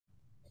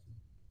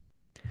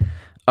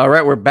All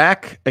right, we're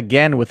back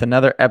again with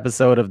another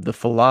episode of the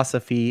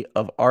philosophy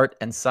of art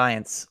and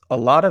science. A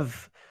lot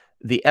of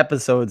the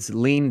episodes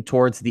lean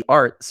towards the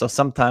art, so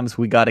sometimes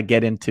we got to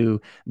get into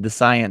the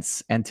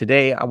science. And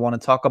today I want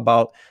to talk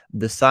about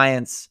the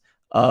science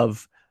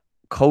of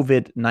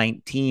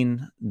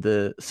COVID-19,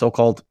 the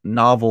so-called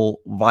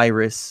novel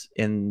virus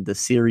in the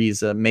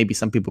series. Maybe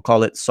some people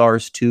call it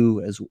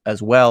SARS-2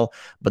 as well,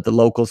 but the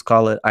locals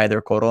call it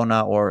either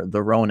Corona or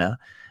the Rona.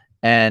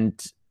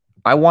 And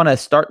I want to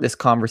start this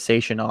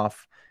conversation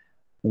off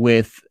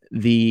with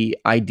the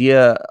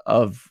idea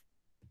of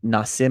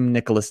Nassim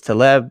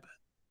Taleb,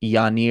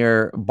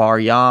 Yaneer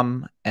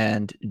Bar-Yam,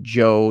 and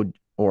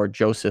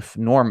Joseph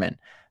Norman.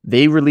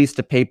 They released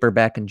a paper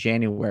back in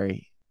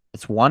January.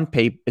 It's one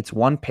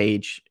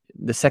page.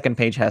 The second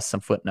page has some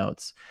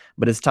footnotes,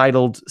 but it's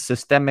titled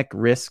 "Systemic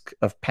Risk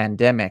of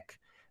Pandemic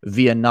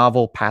via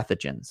Novel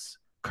Pathogens: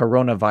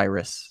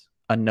 Coronavirus."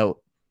 A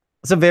note.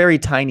 It's a very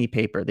tiny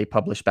paper they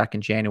published back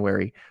in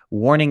January,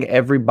 warning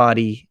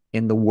everybody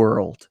in the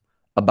world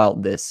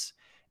about this.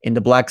 In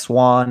the Black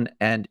Swan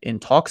and in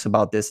talks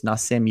about this,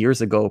 Nassim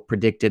years ago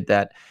predicted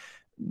that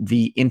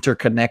the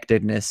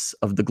interconnectedness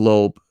of the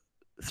globe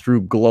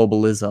through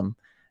globalism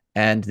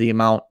and the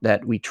amount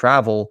that we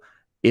travel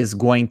is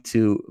going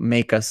to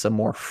make us a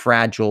more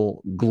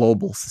fragile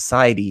global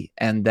society,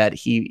 and that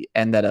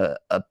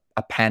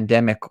a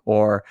pandemic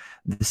or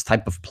this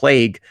type of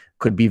plague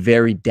could be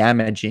very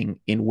damaging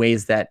in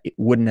ways that it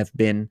wouldn't have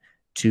been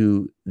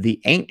to the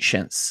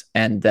ancients,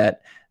 and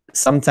that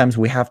sometimes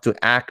we have to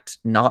act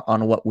not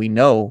on what we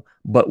know,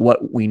 but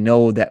what we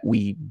know that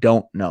we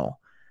don't know.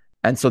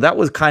 And so that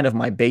was kind of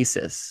my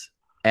basis.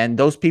 And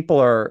those people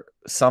are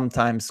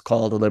sometimes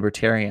called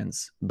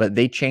libertarians, but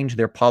they change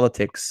their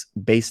politics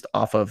based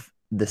off of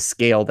the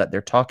scale that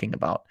they're talking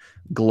about: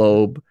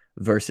 globe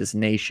versus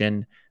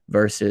nation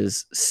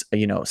versus,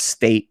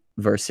 state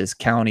versus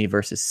county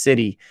versus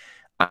city.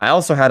 I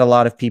also had a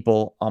lot of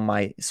people on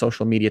my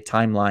social media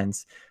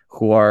timelines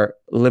who are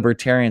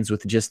libertarians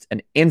with just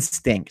an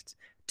instinct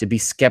to be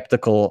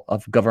skeptical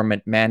of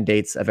government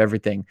mandates of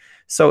everything.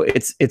 So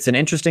it's an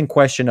interesting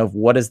question of,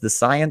 what does the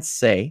science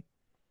say?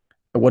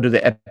 What do the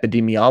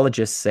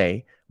epidemiologists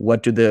say?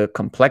 What do the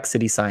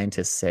complexity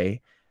scientists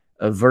say?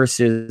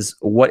 Versus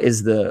what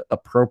is the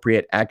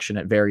appropriate action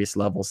at various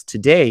levels?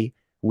 Today,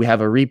 we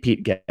have a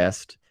repeat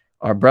guest,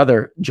 our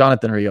brother,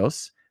 Jonathan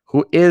Rios,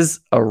 who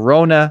is a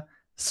Rona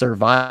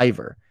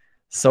survivor.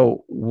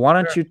 So why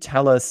don't you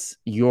tell us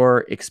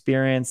your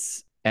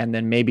experience and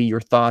then maybe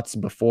your thoughts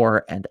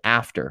before and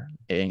after,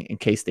 in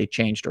case they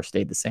changed or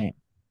stayed the same?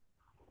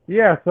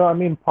 Yeah, so I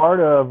mean,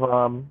 part of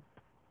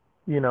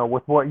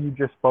with what you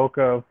just spoke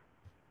of,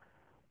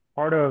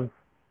 part of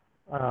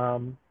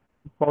um,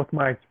 both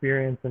my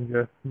experience and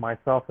just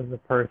myself as a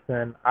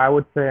person, I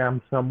would say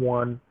I'm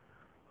someone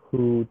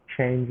who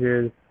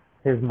changes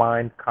his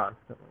mind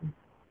constantly.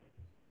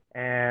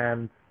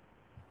 And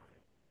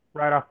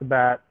right off the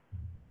bat,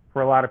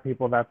 for a lot of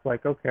people, that's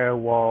like, okay,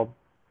 well,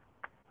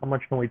 how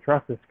much can we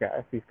trust this guy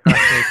if he's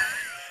constantly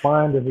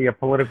mind? Is he a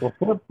political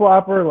flip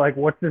flopper? Like,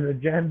 what's his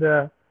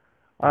agenda?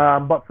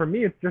 But for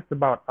me, it's just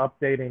about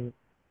updating.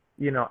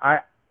 You know,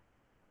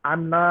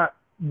 I'm not.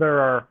 There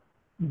are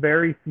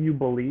very few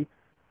beliefs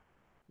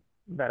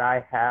that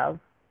I have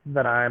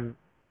that I'm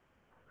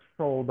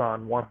sold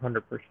on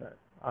 100%.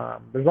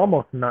 There's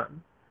almost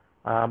none,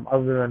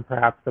 other than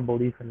perhaps the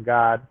belief in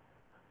God.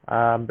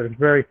 There's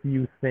very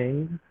few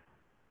things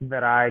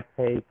that I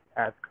take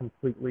as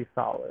completely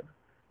solid.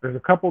 There's a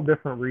couple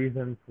different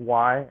reasons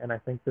why, and I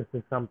think this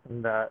is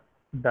something that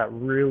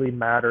really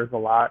matters a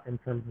lot in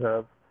terms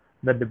of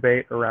the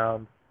debate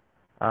around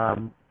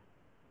um,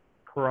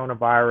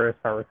 coronavirus,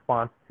 our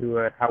response to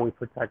it, how we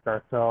protect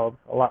ourselves,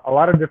 a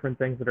lot of different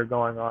things that are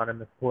going on in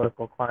this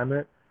political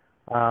climate,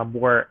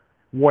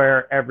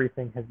 where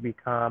everything has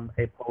become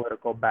a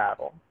political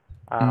battle,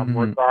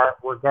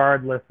 Mm-hmm.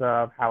 regardless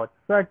of how it's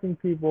affecting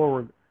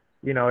people.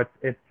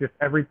 It's just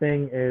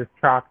everything is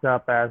chalked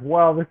up as,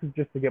 well, this is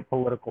just to get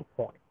political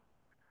points.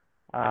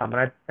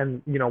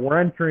 We're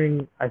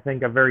entering, I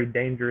think, a very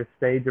dangerous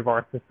stage of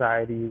our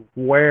society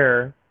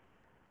where,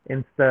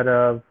 instead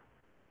of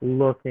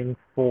looking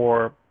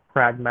for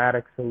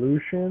pragmatic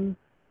solutions,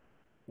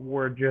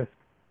 we're just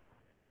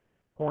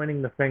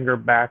pointing the finger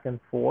back and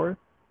forth.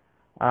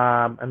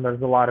 And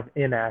there's a lot of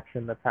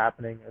inaction that's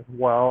happening as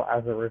well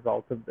as a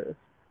result of this.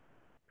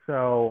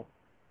 So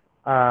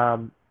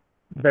um,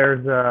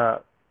 there's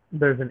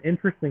an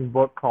interesting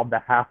book called The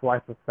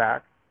Half-Life of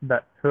Facts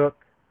that took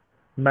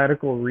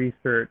medical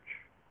research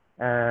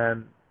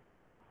and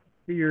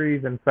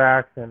theories and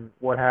facts and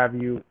what have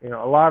you,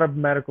 a lot of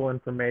medical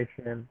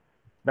information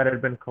that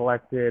had been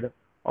collected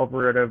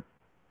over a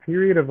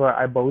period of,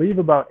 I believe,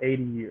 about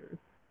 80 years.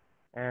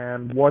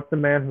 And what the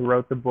man who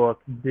wrote the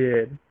book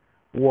did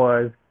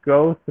was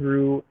go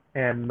through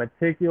and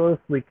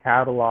meticulously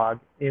catalog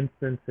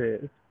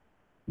instances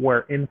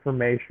where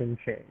information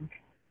changed,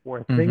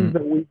 where Mm-hmm. things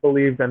that we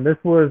believed, and this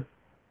was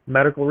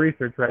medical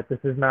research, right? This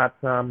is not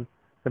some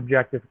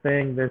subjective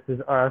thing. This is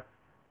us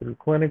through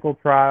clinical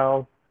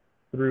trials,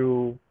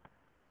 through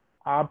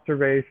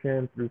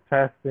observation, through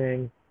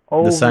testing, The over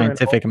and over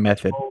scientific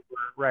method. and over,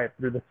 right,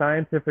 through the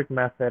scientific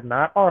method,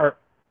 not art,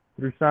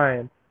 through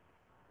science,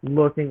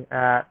 looking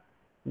at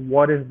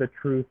what is the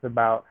truth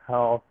about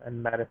health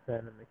and medicine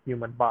and the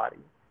human body.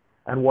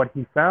 And what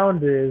he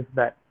found is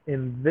that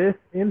in this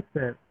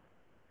instance,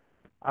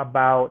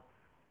 about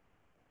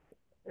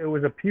it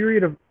was a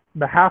period of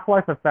the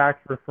half-life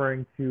effect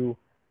referring to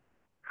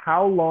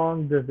how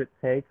long does it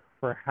take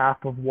for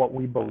half of what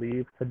we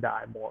believe to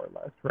die, more or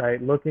less,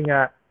 right? Looking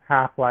at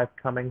half-life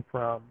coming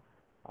from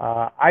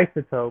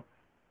isotopes,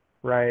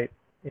 right,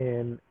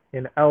 in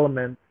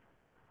elements,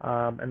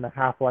 and the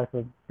half-life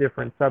of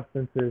different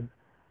substances.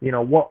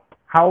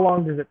 How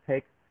long does it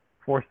take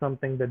for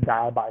something to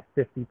die by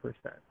 50%?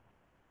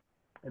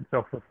 And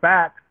so for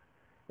facts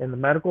in the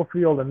medical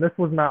field, and this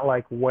was not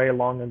like way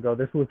long ago,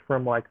 this was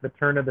from like the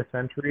turn of the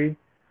century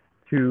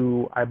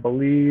to, I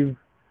believe,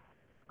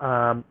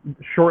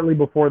 shortly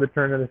before the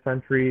turn of the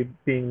century,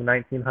 being the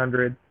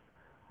 1900s,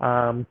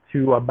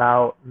 to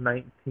about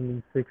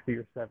 1960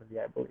 or 70,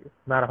 I believe.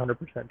 Not 100%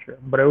 sure,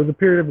 but it was a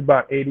period of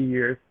about 80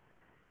 years.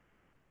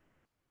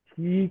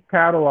 He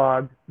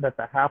cataloged that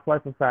the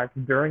half-life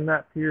effect during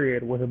that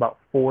period was about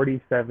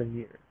 47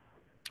 years.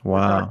 We're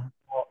talking Wow.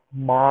 about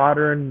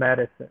modern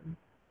medicine,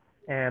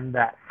 and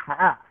that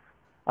half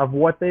of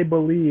what they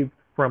believed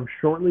from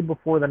shortly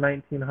before the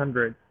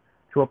 1900s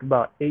to up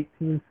about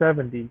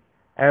 1870,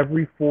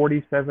 every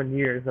 47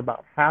 years,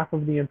 about half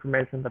of the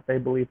information that they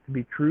believed to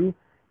be true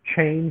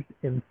changed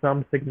in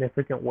some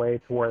significant way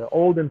to where the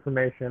old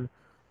information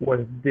was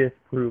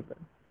disproven.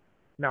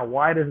 Now,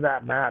 why does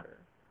that matter?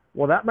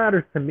 Well, that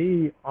matters to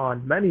me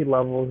on many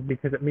levels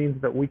because it means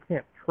that we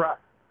can't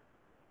trust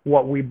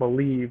what we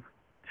believe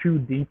too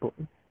deeply,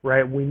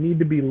 right? We need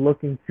to be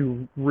looking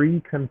to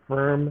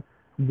reconfirm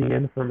the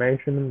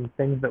information and the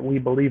things that we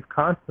believe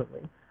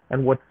constantly.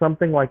 And with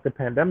something like the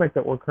pandemic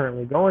that we're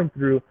currently going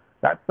through,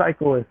 that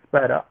cycle is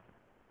sped up,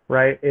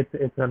 right?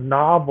 It's a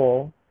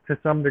novel, to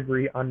some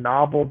degree, a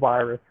novel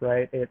virus,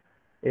 right? It's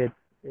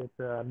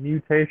a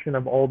mutation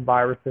of old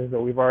viruses that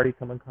we've already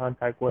come in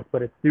contact with,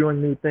 but it's doing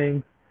new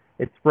things.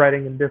 It's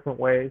spreading in different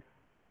ways.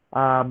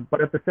 But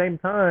at the same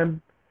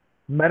time,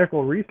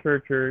 medical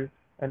researchers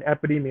and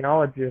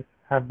epidemiologists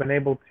have been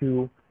able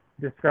to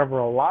discover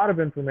a lot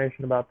of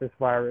information about this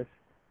virus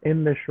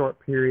in this short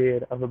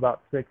period of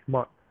about 6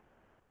 months.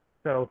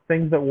 So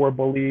things that were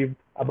believed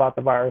about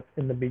the virus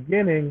in the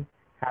beginning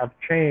have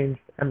changed,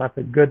 and that's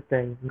a good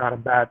thing, not a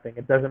bad thing.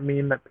 It doesn't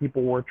mean that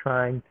people were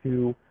trying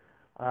to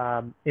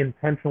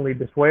intentionally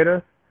dissuade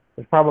us.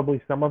 There's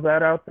probably some of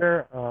that out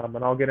there,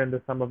 and I'll get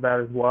into some of that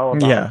as well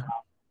about Yeah.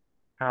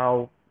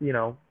 how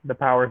the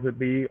powers that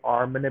be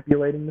are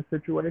manipulating the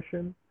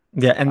situation.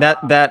 Yeah, and Uh,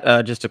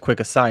 that just a quick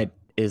aside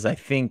is I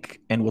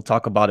think, and we'll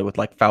talk about it with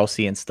like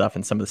Fauci and stuff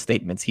and some of the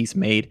statements he's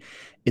made,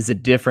 is a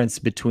difference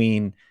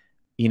between,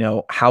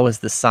 how has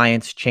the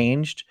science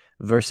changed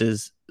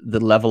versus the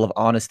level of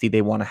honesty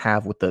they want to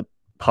have with the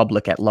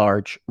public at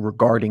large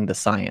regarding the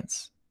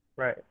science.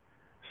 right.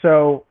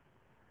 So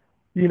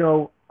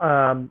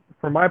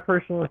from my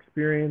personal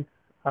experience,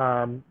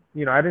 I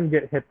didn't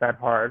get hit that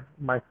hard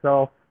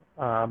myself.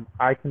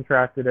 I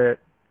contracted it.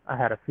 I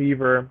had a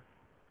fever.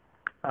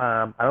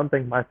 I don't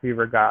think my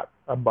fever got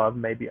above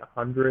maybe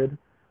 100.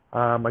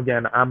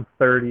 Again, I'm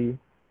 30,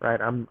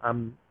 right?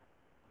 I'm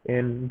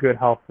in good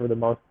health for the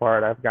most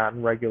part. I've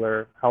gotten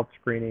regular health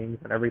screenings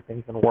and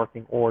everything's in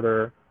working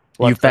order.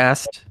 You Blood pressure.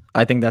 fast.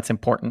 I think that's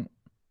important.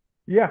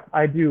 Yeah,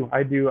 I do.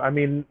 I do. I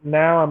mean,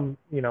 now I'm,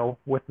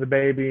 with the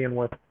baby and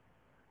with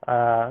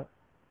uh,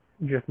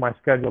 just my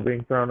schedule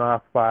being thrown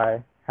off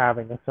by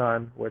having a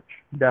son, which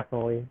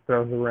definitely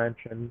throws a wrench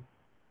in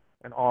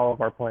all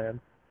of our plans.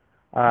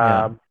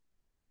 Yeah. Um,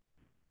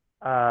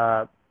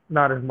 uh,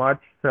 Not as much.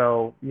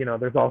 So,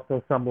 there's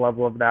also some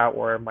level of that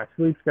where my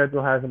sleep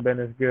schedule hasn't been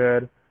as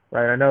good,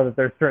 right? I know that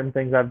there's certain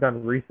things I've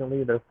done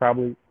recently that's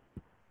probably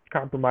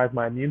compromised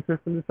my immune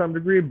system to some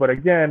degree. But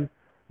again,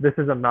 this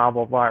is a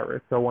novel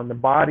virus. So when the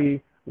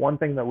body, one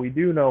thing that we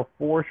do know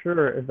for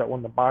sure is that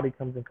when the body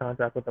comes in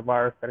contact with a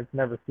virus that it's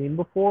never seen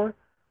before,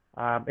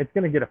 it's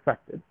going to get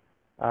affected.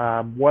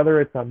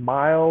 Whether it's a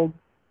mild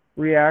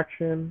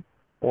reaction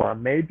or a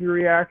major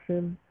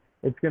reaction,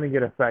 it's going to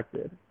get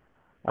affected.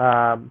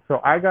 So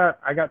I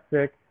got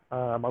sick.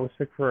 I was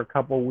sick for a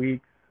couple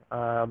weeks.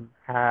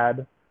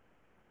 Had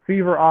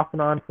fever off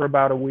and on for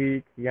about a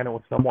week. Again, it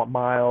was somewhat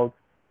mild.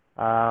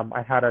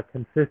 I had a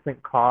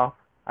consistent cough.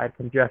 I had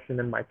congestion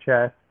in my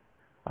chest.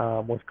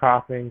 Was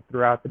coughing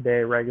throughout the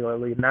day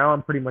regularly. Now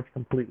I'm pretty much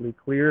completely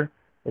clear.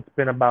 It's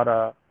been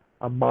about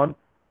a month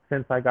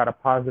since I got a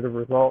positive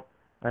result,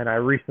 and I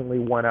recently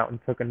went out and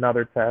took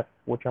another test,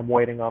 which I'm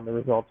waiting on the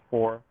results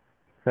for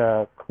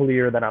to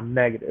clear that I'm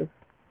negative.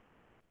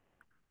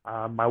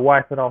 My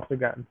wife had also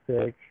gotten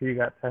sick. She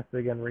got tested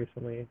again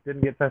recently.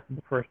 Didn't get tested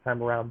the first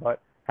time around, but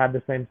had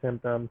the same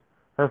symptoms.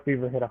 Her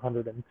fever hit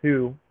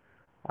 102.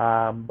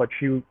 But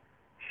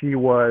she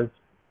was,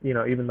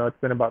 even though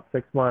it's been about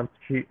 6 months,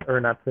 or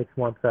not 6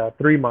 months,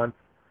 3 months,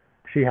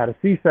 she had a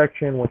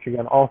C-section, which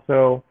again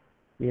also,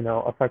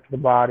 affects the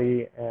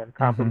body and Hmm.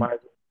 compromises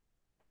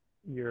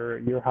your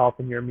health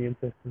and your immune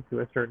system to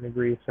a certain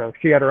degree. So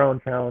she had her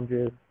own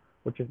challenges,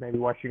 which is maybe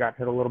why she got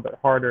hit a little bit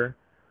harder.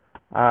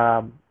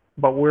 Um,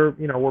 but we're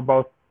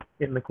both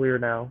in the clear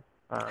now.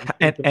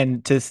 And Symptoms.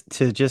 and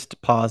to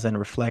just pause and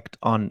reflect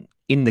on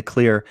in the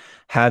clear,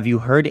 have you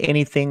heard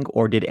anything,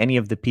 or did any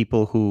of the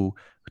people who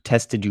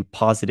tested you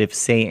positive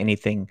say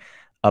anything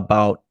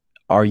about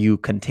are you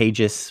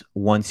contagious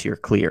once you're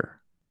clear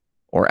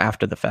or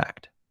after the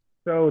fact?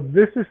 So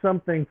this is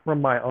something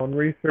from my own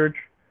research.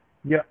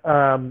 Yeah,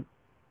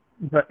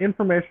 the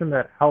information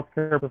that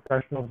healthcare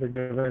professionals are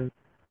given,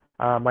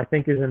 I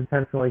think, is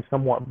intentionally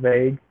somewhat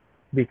vague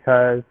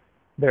because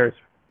there's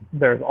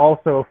there's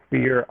also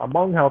fear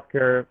among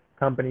healthcare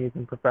companies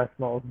and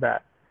professionals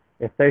that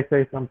if they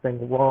say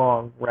something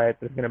wrong, right,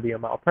 there's going to be a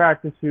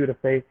malpractice suit. If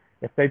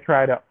they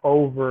try to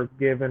over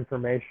give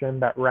information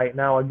that right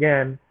now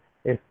again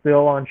is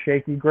still on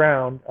shaky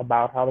ground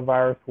about how the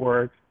virus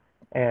works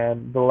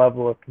and the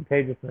level of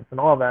contagiousness and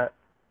all that.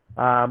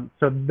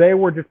 So they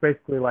were just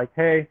basically like,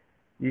 hey,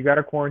 you got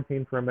to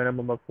quarantine for a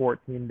minimum of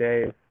 14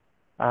 days.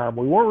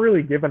 We weren't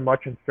really given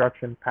much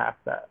instruction past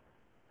that.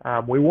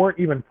 We weren't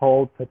even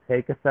told to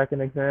take a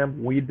second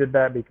exam. We did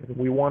that because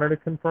we wanted to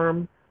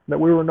confirm that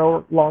we were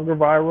no longer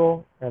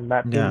viral, and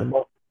that seemed the Yeah.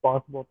 most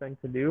responsible thing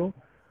to do.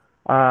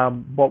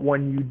 But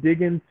when you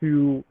dig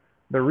into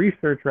the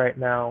research right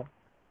now,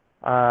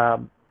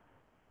 um,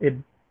 it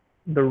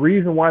the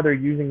reason why they're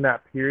using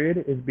that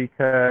period is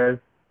because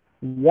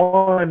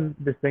one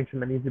distinction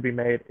that needs to be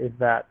made is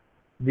that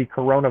the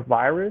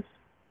coronavirus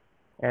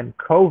and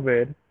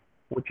COVID,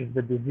 which is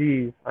the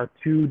disease, are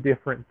two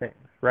different things,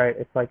 right?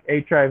 It's like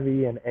HIV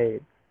and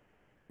AIDS.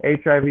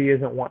 HIV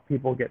isn't what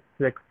people get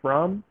sick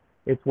from,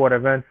 it's what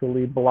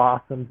eventually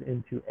blossoms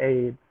into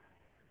AIDS,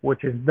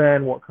 which is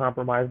then what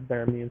compromises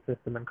their immune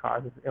system and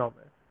causes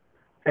illness.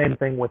 Same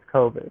thing with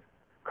COVID.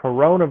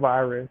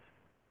 Coronavirus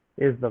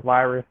is the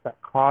virus that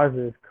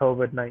causes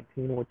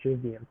COVID-19, which is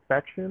the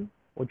infection,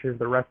 which is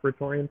the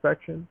respiratory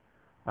infection.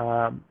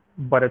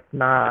 But it's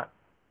not.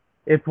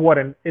 It's what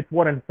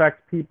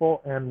infects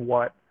people and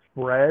what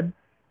spreads.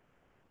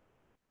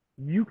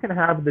 You can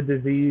have the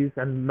disease,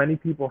 and many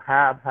people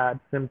have had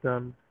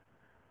symptoms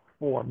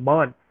for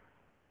months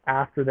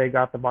after they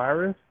got the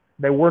virus.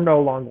 They were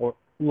no longer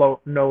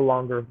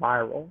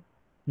viral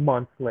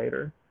months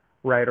later,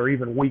 right, or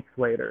even weeks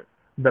later.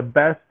 The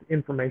best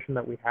information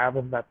that we have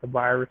is that the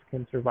virus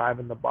can survive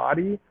in the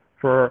body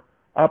for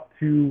up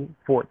to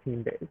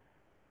 14 days.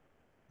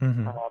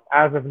 Hmm.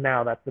 As of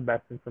now, that's the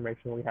best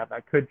information we have.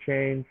 That could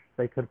change.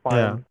 They could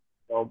Yeah.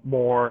 find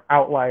more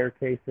outlier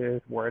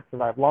cases where it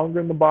survived longer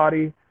in the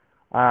body.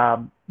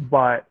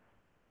 But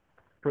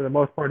for the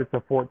most part, it's a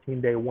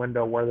 14-day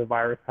window where the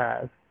virus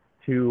has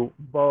to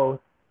both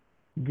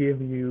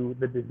give you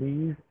the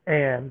disease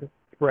and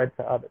spread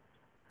to others.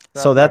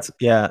 So So that's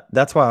why.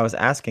 that's why I was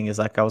asking is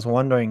like I was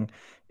wondering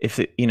if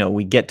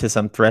we get to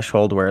some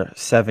threshold where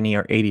 70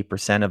 or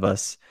 80% of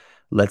us,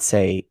 let's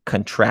say,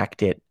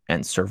 contract it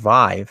and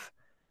survive,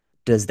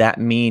 does that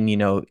mean,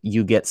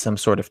 you get some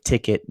sort of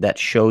ticket that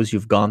shows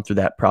you've gone through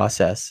that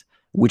process,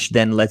 which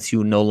then lets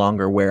you no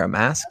longer wear a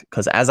mask?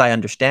 Because as I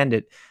understand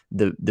it,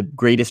 the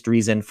greatest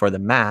reason for the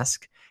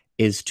mask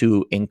is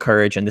to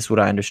encourage, and this is what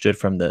I understood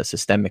from the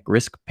systemic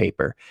risk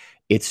paper,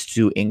 it's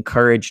to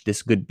encourage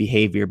this good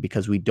behavior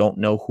because we don't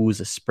know who's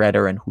a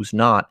spreader and who's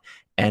not.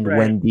 And Right.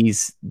 when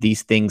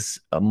these things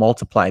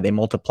multiply, they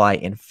multiply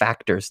in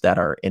factors that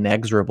are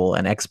inexorable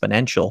and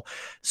exponential,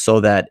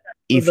 so that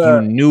So if you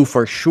the knew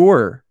for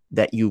sure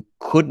that you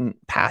couldn't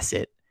pass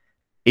it,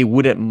 it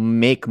wouldn't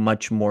make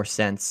much more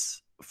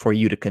sense for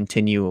you to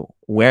continue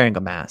wearing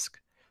a mask.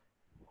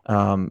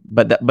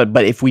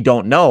 But if we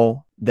don't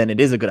know, then it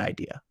is a good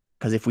idea.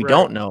 Because if we right,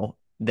 don't know,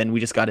 then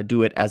we just got to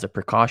do it as a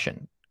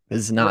precaution.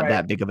 It's not right.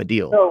 that big of a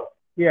deal. So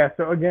yeah.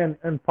 So again,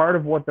 and part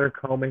of what they're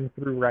combing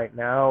through right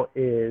now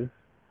is,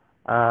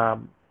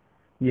 um,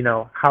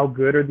 how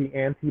good are the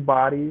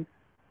antibodies,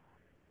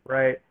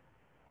 right?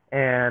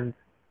 And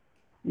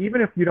even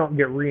if you don't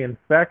get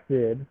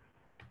reinfected,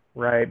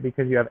 right,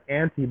 because you have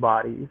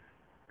antibodies,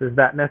 does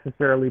that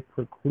necessarily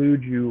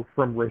preclude you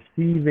from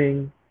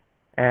receiving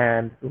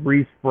and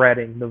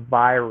respreading the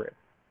virus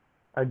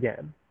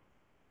again,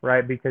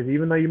 right? Because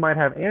even though you might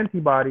have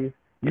antibodies,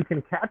 you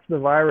can catch the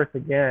virus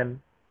again,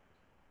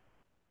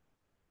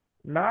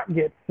 not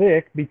get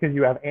sick because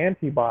you have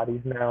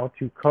antibodies now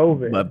to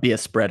COVID, But be a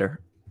spreader.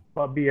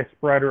 but be a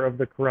spreader of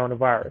the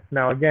coronavirus.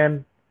 Now,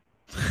 again,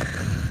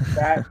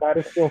 that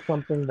is still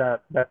something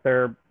that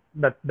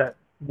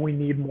we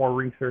need more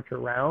research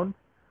around.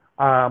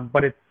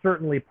 But it's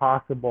certainly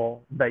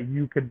possible that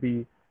you could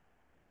be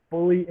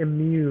fully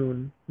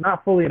immune,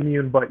 not fully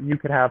immune, but you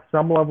could have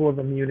some level of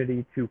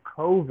immunity to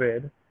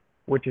COVID,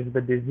 which is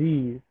the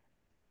disease,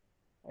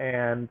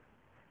 and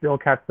still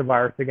catch the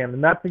virus again.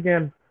 And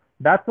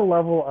that's a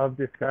level of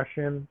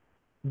discussion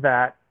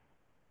that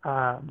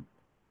um,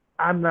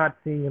 I'm not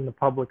seeing in the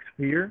public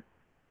sphere.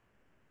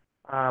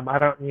 I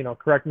don't,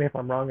 correct me if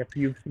I'm wrong if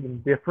you've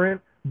seen different,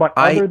 But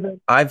I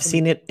I've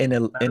seen it in a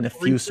medical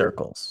few research,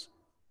 circles.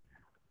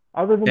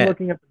 other than Yeah.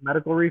 looking at the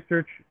medical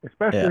research,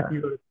 especially if Yeah.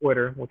 you go to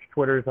Twitter, which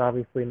Twitter is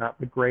obviously not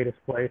the greatest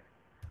place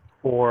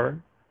for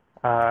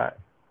uh,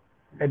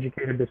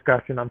 educated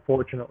discussion,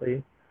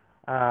 unfortunately.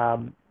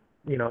 Um,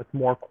 it's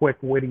more quick,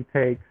 witty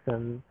takes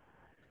and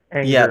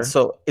Yeah, anger.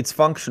 so it's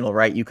functional,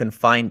 right? You can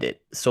find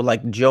it. So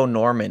like Joe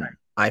Norman,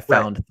 I Right,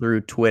 found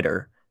through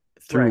Twitter,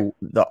 right. through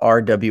the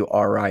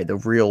RWRI, the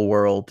Real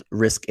World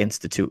Risk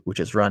Institute, which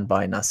is run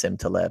by Nassim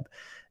Taleb.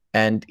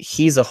 And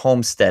he's a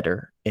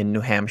homesteader in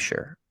New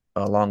Hampshire,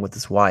 along with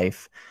his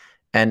wife.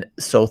 And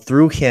so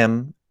through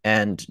him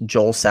and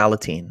Joel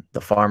Salatin,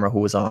 the farmer who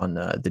was on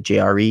the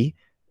JRE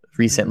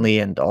Mm-hmm. recently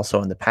and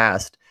also in the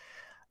past,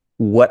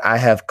 what I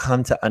have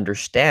come to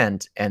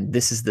understand, and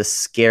this is the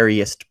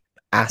scariest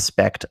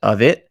aspect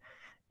of it,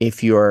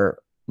 if you're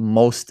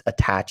most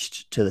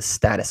attached to the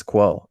status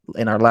quo.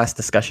 In our last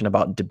discussion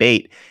about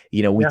debate, we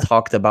Yeah,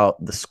 talked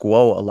about the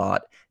squo a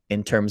lot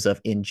in terms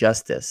of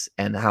injustice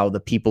and how the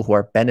people who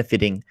are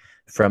benefiting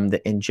from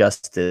the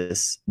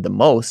injustice the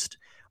most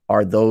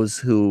are those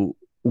who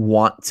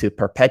want to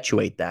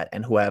perpetuate that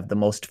and who have the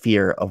most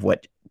fear of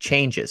what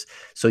changes.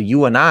 So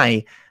you and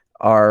I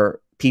are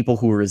people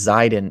who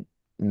reside in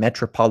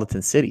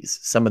metropolitan cities,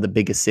 some of the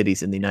biggest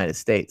cities in the United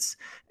States.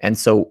 And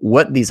so,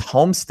 what these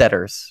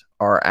homesteaders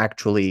are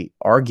actually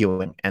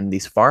arguing, and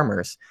these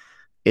farmers,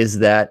 is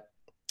that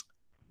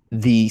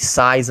the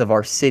size of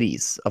our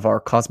cities, of our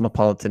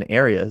cosmopolitan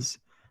areas,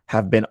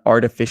 have been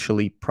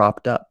artificially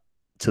propped up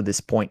to this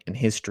point in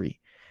history.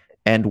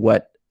 And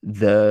what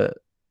the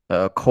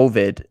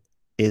COVID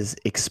is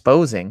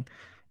exposing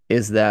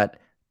is that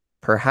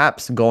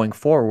perhaps going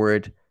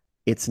forward,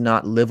 it's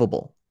not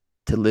livable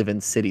to live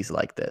in cities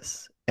like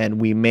this.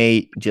 And we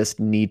may just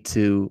need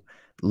to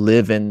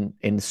live in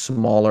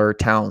smaller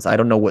towns. I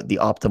don't know what the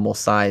optimal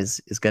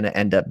size is going to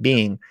end up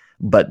being,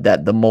 but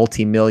that the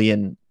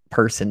multi-million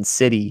person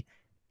city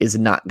is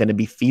not going to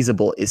be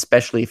feasible,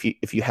 especially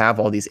if you have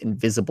all these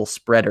invisible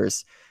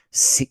spreaders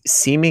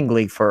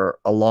seemingly for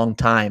a long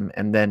time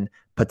and then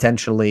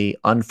potentially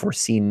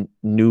unforeseen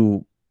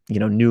new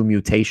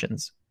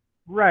mutations.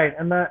 right.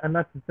 And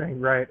that's the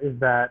thing, right? Is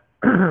that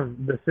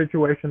the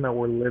situation that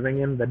we're living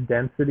in, the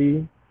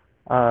density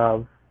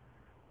of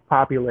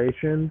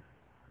populations,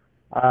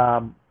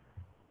 um,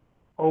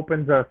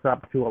 opens us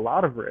up to a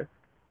lot of risk.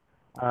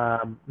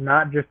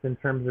 Not just in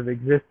terms of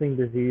existing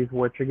disease,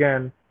 which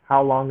again,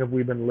 how long have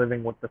we been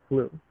living with the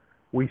flu?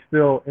 We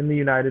still, in the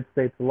United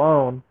States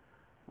alone,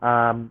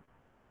 um,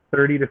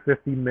 30 to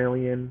 50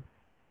 million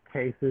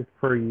cases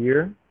per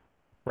year,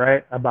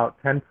 right? About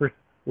 10%,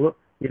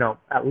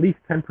 at least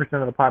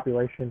 10% of the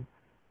population,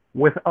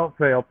 without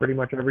fail, pretty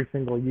much every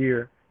single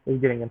year is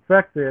getting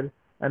infected.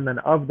 And then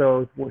of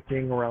those, we're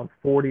seeing around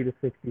 40 to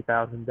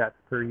 60,000 deaths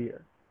per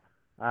year.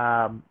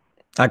 Um,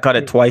 I caught it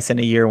you know, twice in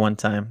a year one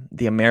time,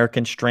 the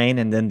American strain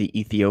and then the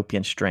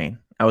Ethiopian strain.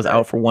 I was right,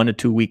 out for 1 to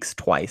 2 weeks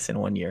twice in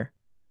one year.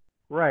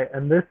 right.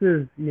 And this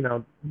is,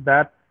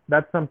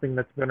 that's something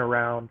that's been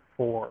around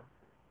for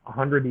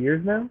 100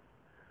 years now.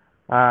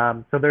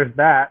 So there's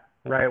that,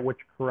 right, which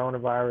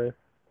coronavirus,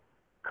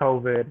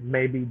 COVID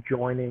may be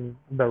joining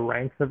the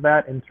ranks of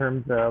that in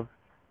terms of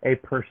a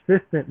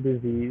persistent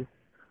disease,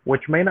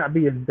 which may not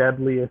be as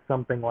deadly as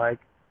something like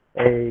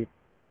a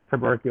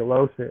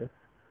tuberculosis,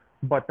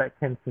 but that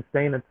can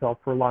sustain itself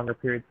for longer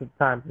periods of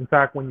time. In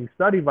fact, when you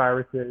study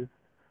viruses,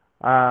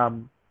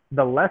 um,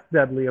 the less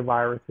deadly a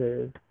virus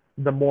is,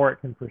 the more it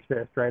can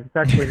persist, right? It's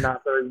actually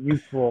not very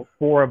useful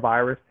for a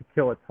virus to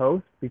kill its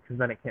host because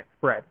then it can't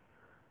spread.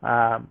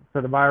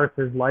 So the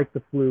viruses like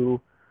the flu,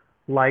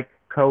 like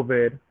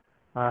COVID,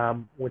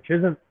 which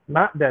isn't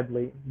not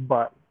deadly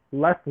but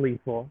less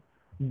lethal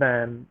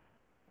than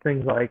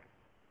things like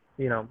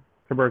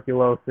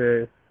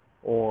tuberculosis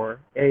or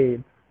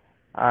AIDS,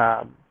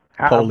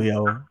 have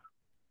Polio.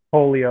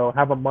 polio,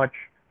 have a much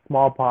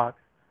smallpox,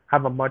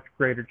 have a much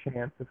greater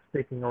chance of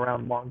sticking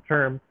around long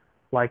term,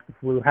 like the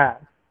flu has.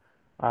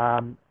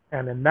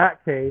 And in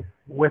that case,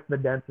 with the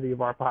density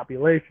of our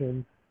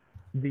populations,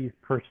 these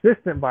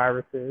persistent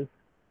viruses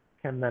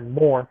can then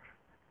morph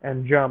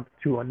and jump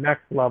to a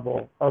next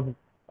level of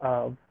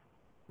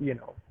you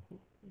know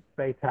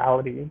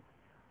fatality,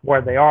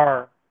 where they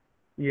are,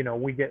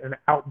 we get an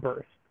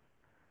outburst.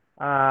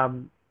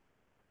 Um,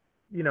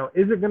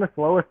 is it going to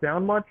slow us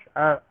down much?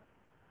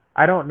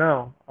 I don't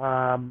know.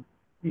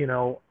 You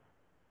know,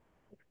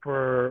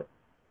 for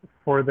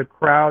the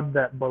crowd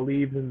that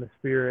believes in the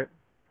spirit,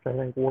 which I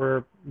think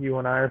you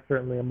and I are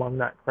certainly among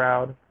that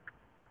crowd.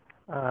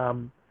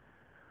 Um,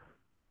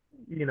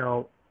 you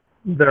know,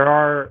 there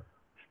are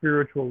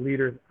spiritual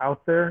leaders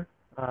out there,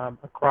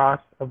 across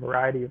a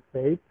variety of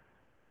faiths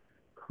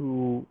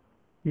who,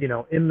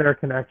 in their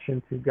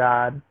connection to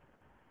God,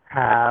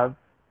 have,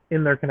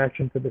 in their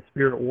connection to the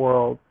spirit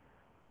world,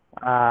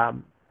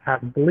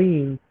 have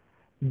gleaned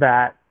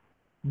that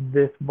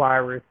this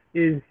virus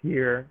is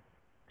here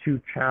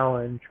to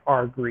challenge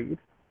our greed,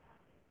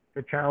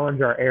 to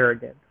challenge our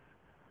arrogance,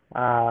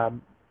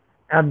 um,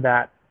 and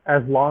that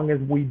as long as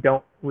we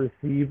don't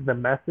receive the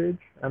message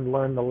and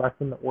learn the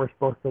lesson that we're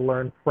supposed to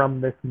learn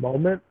from this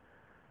moment,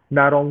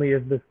 not only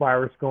is this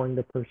virus going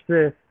to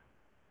persist,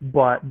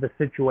 but the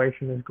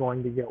situation is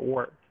going to get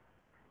worse.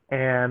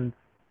 And,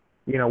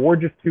 we're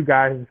just two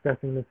guys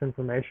discussing this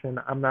information.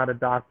 I'm not a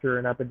doctor,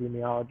 an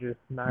epidemiologist,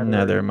 neither are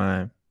Neither you. am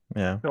I.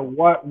 Yeah. So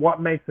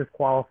what makes us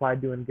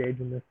qualified to engage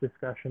in this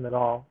discussion at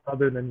all,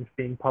 other than just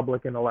being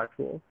public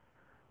intellectuals?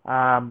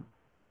 Um,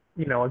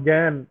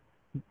 again,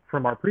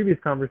 from our previous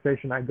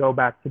conversation, I go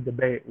back to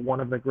debate. One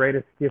of the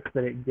greatest gifts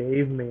that it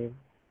gave me,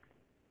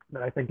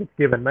 that I think it's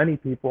given many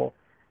people,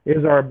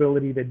 is our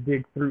ability to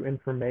dig through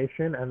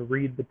information and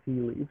read the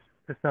tea leaves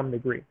to some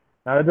degree.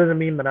 Now, that doesn't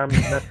mean that I'm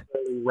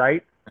necessarily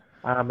right.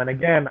 And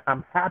again,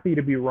 I'm happy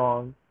to be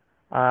wrong,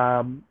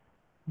 um,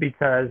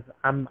 because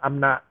I'm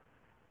not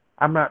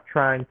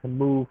trying to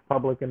move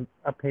public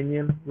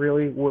opinion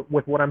really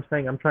with what I'm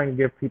saying. I'm trying to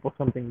give people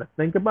something to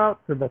think about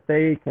so that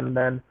they can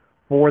then,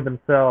 for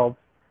themselves,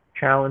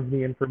 challenge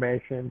the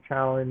information,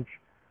 challenge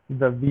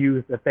the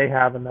views that they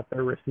have and that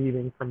they're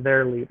receiving from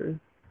their leaders.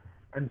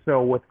 And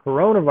so with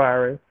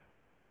coronavirus,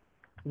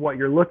 what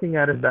you're looking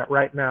at is that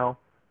right now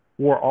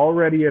we're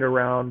already at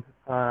around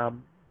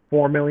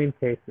 4 million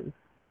cases,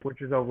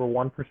 which is over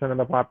 1% of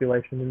the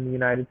population in the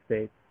United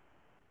States,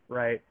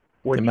 right?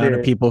 The Which amount of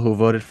is, people who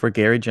voted for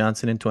Gary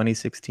Johnson in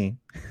 2016.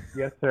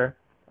 yes, sir,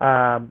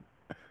 um,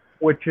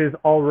 which is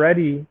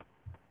already,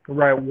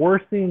 right, we're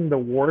seeing the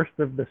worst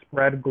of the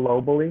spread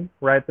globally,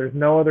 right? There's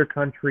no other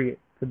country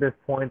to this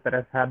point that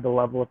has had the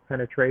level of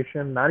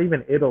penetration, not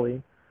even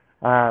Italy,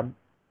 um,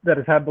 that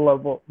has had the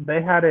level.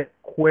 They had it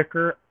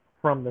quicker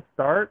from the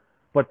start,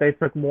 but they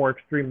took more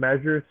extreme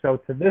measures. So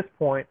to this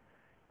point,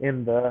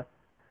 in the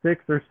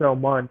 6 or so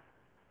months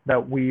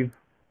that we've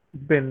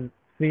been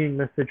seeing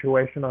this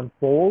situation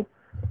unfold,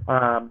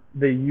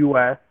 the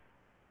U.S.,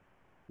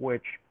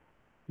 which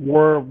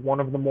were one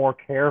of the more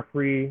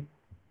carefree,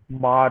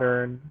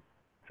 modern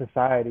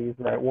societies,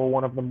 right? We're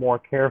one of the more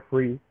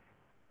carefree,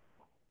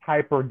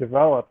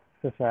 hyper-developed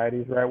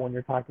societies, right? When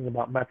you're talking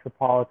about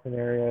metropolitan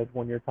areas,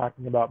 when you're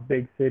talking about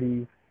big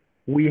cities,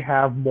 we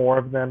have more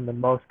of them than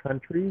most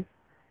countries,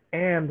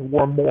 and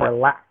we're more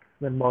lax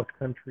than most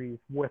countries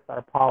with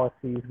our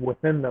policies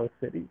within those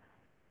cities,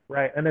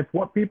 right? And it's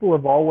what people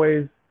have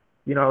always,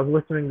 I was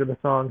listening to the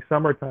song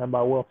Summertime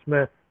by Will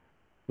Smith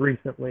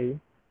recently,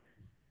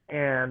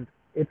 and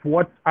it's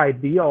what's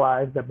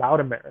idealized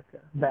about America,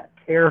 that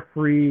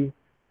carefree,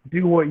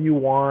 do what you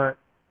want,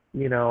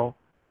 you know,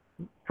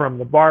 from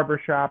the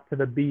barbershop to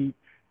the beach,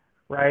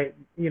 right?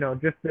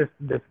 Just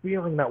this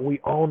feeling that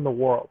we own the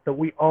world, that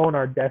we own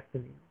our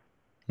destiny.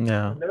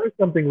 Yeah. And there is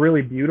something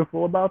really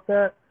beautiful about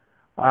that.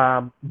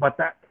 But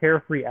that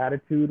carefree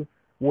attitude,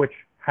 which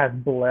has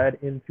bled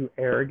into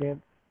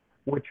arrogance,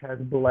 which has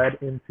bled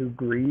into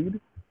greed,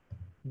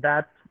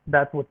 that's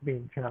what's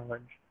being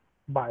challenged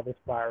by this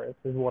virus,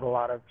 is what a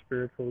lot of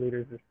spiritual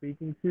leaders are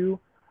speaking to.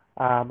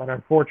 And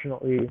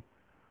unfortunately,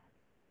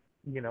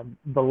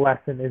 the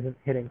lesson isn't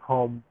hitting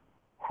home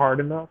hard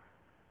enough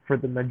for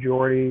the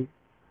majority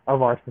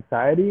of our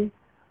society.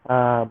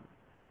 Um,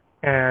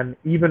 and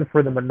even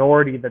for the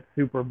minority that's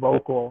super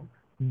vocal,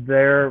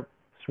 they're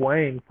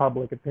swaying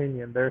public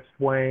opinion, they're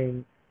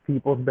swaying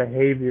people's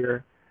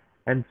behavior.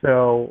 And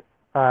so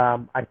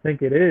I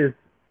think it is,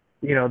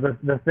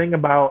 the thing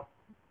about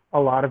a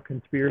lot of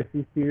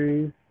conspiracy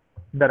theories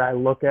that I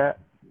look at,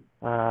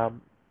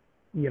 um,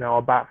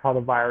 about how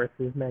the virus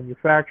is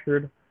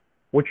manufactured,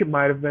 which it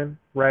might have been,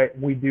 right?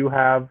 We do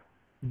have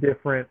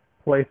different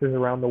places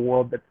around the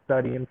world that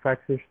study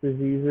infectious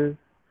diseases.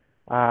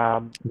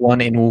 Um, One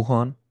in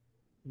Wuhan.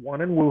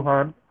 One in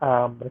Wuhan,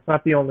 but it's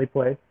not the only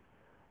place.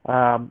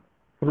 Um,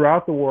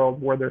 Throughout the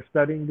world where they're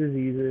studying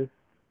diseases,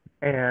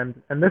 and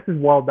this is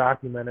well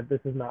documented. This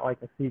is not like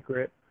a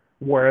secret,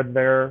 where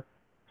they're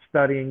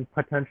studying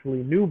potentially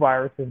new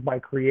viruses by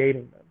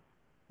creating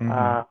them.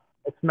 Hmm.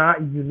 It's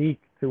not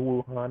unique to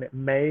Wuhan. It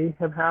may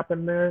have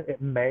happened there. It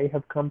may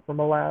have come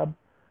from a lab.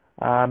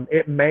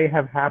 It may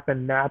have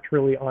happened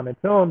naturally on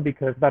its own,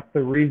 because that's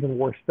the reason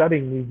we're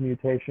studying these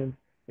mutations,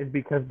 is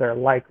because they're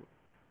likely.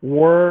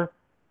 We're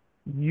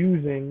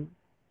using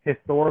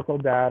historical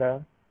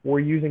data, we're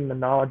using the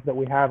knowledge that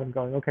we have and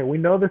going, okay, we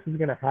know this is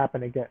going to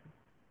happen again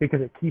because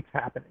it keeps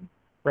happening,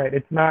 right?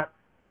 It's not,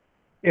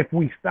 if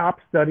we stop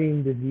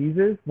studying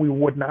diseases, we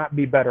would not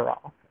be better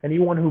off.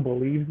 Anyone who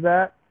believes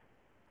that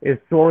is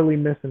sorely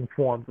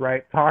misinformed,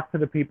 right? Talk to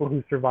the people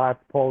who survived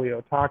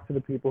polio, talk to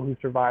the people who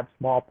survived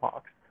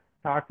smallpox,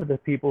 talk to the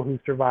people who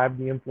survived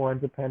the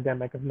influenza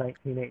pandemic of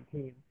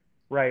 1918,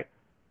 right?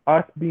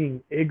 Us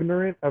being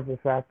ignorant of the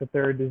fact that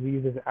there are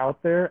diseases out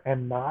there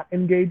and not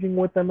engaging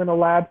with them in a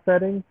lab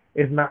setting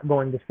is not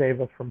going to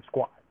save us from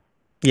squat,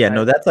 Yeah,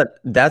 no, right?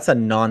 that's a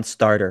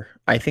non-starter.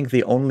 I think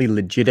the only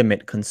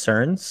legitimate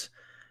concerns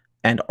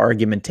and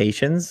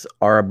argumentations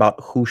are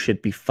about who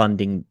should be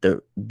funding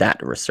that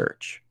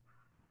research.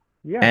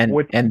 Yeah,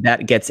 And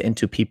that gets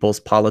into people's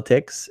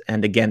politics,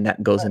 and again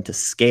that goes into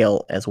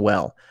scale as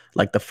well.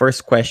 Like, the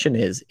first question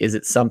is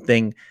it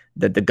something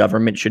that the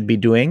government should be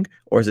doing,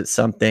 or is it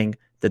something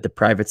that the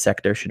private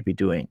sector should be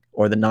doing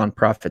or the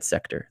nonprofit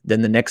sector.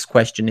 Then the next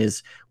question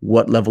is,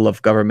 what level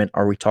of government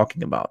are we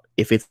talking about?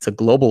 If it's a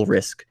global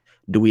risk,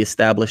 do we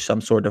establish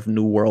some sort of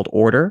new world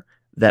order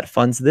that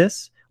funds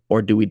this?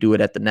 Or do we do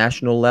it at the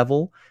national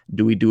level?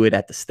 Do we do it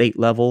at the state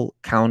level,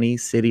 county,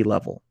 city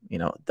level?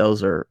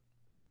 Those are.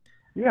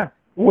 Yeah,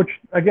 which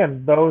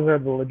again, those are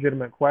the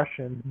legitimate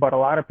questions. But a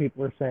lot of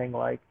people are saying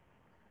like,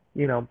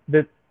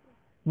 that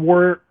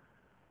we're.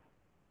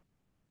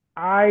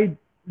 I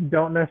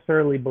don't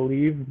necessarily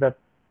believe that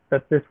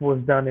this was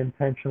done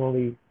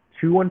intentionally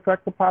to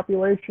infect the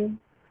population.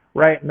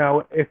 Right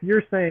now, if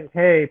you're saying,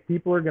 hey,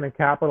 people are going to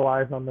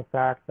capitalize on the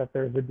fact that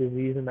there's a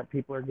disease and that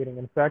people are getting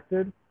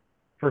infected,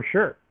 for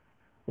sure,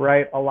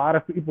 right? A lot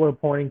of people are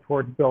pointing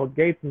towards Bill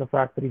Gates and the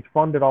fact that he's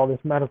funded all this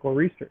medical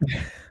research.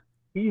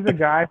 He's a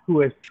guy who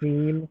has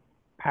seen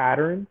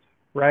patterns,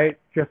 right?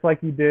 Just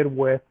like he did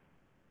with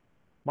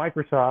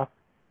Microsoft.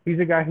 He's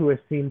a guy who has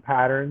seen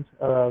patterns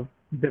of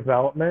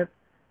development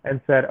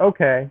and said,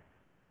 okay,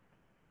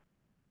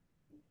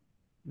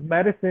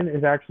 medicine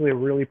is actually a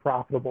really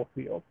profitable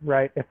field,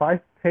 right? If I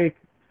take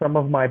some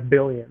of my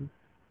billions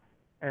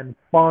and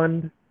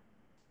fund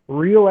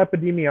real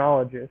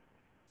epidemiologists,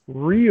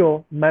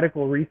 real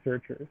medical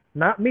researchers,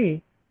 not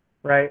me,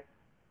 right?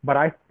 But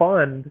I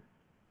fund,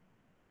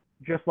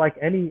 just like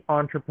any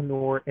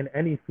entrepreneur in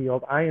any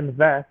field, I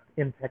invest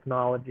in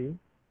technology.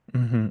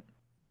 Mm-hmm.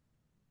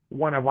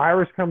 When a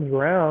virus comes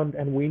around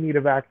and we need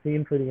a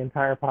vaccine for the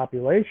entire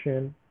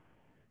population,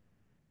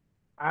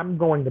 I'm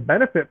going to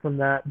benefit from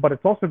that, but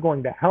it's also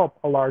going to help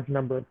a large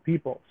number of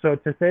people. So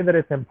to say that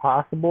it's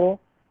impossible,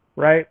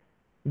 right?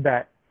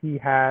 That he's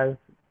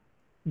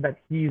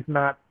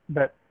not,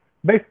 that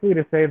basically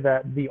to say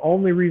that the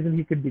only reason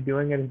he could be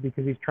doing it is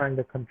because he's trying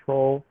to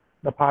control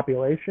the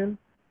population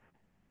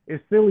is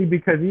silly,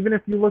 because even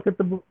if you look at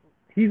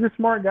he's a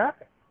smart guy,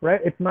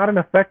 right? It's not an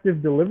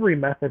effective delivery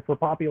method for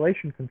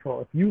population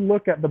control. If you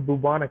look at the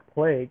bubonic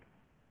plague,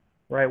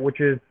 right,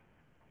 which is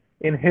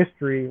in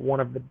history one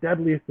of the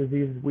deadliest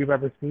diseases we've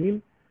ever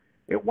seen,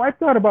 it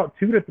wiped out about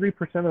 2 to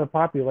 3% of the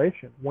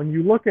population. When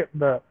you look at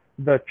the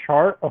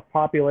chart of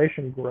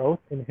population growth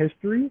in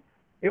history,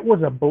 it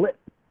was a blip,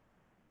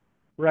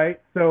 right?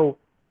 So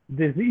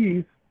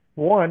disease,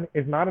 one,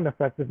 is not an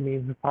effective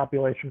means of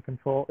population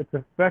control. It's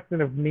an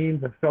effective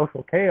means of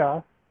social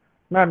chaos,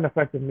 not an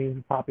effective means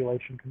of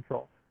population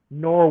control,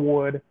 nor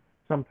would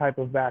some type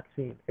of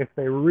vaccine. If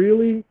they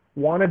really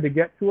wanted to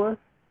get to us,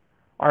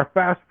 our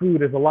fast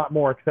food is a lot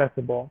more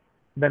accessible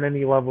than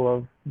any level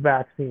of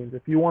vaccines.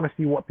 If you want to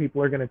see what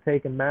people are going to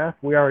take in mass,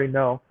 we already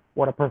know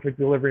what a perfect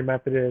delivery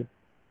method is.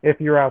 If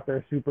you're out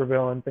there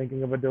supervillain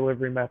thinking of a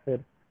delivery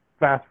method,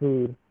 fast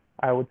food,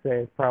 I would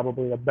say, is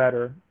probably a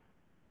better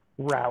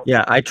route.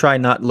 Yeah, I try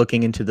not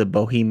looking into the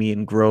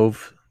Bohemian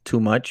Grove too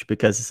much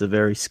because it's a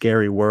very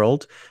scary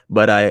world.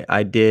 But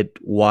I did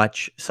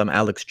watch some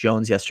Alex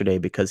Jones yesterday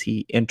because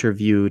he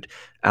interviewed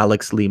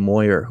Alex Lee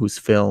Moyer, whose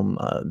film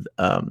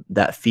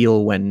That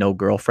Feel When No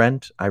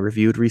Girlfriend I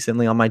reviewed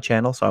recently on my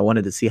channel. So I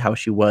wanted to see how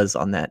she was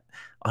on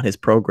his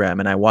program,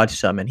 and I watched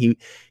some, and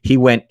he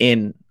went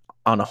in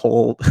on a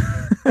whole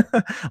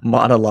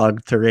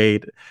monologue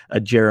tirade, a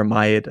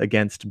Jeremiah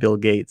against Bill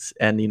Gates,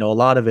 and a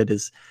lot of it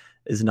is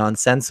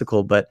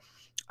nonsensical, but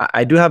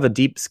I do have a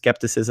deep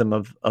skepticism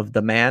of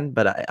the man.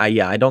 But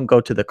I don't go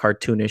to the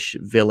cartoonish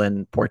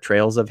villain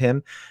portrayals of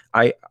him.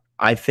 I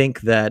I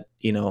think that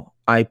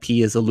IP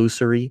is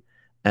illusory,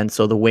 and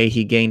so the way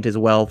he gained his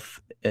wealth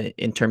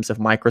in terms of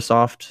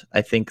Microsoft,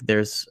 I think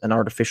there's an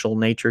artificial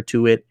nature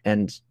to it,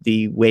 and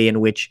the way in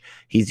which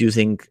he's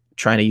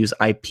trying to use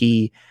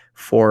IP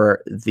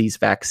for these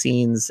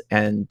vaccines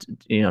and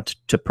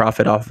to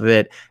profit off of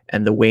it,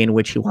 and the way in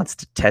which he wants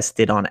to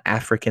test it on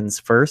Africans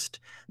first,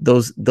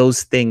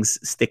 those things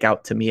stick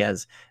out to me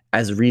as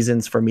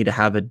reasons for me to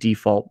have a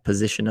default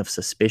position of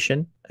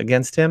suspicion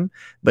against him.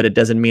 But it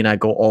doesn't mean I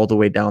go all the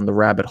way down the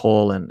rabbit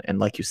hole and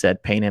like you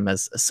said, paint him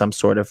as some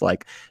sort of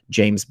like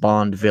James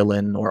Bond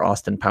villain or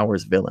Austin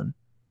Powers villain.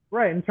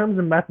 Right. In terms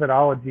of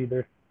methodology,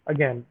 there's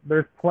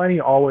plenty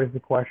always the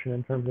question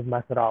in terms of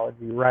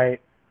methodology, right?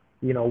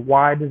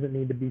 Why does it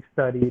need to be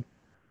studied?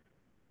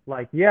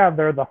 Like, yeah,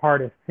 they're the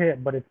hardest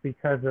hit, but it's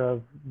because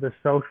of the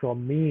social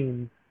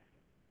means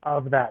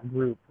of that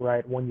group,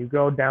 right? When you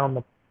go down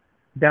the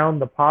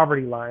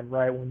poverty line,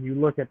 right? When you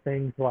look at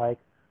things like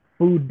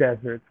food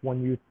deserts,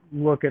 when you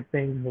look at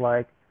things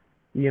like,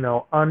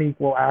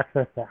 unequal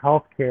access to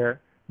healthcare,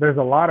 there's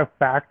a lot of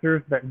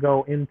factors that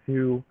go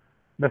into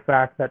the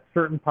fact that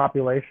certain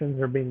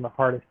populations are being the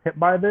hardest hit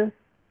by this.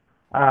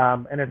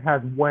 And it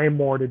has way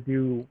more to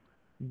do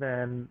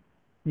than,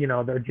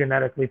 they're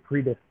genetically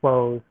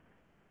predisposed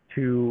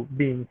to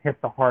being hit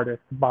the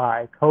hardest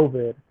by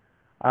COVID.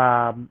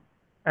 And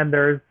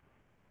there's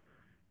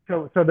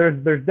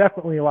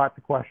definitely a lot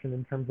to question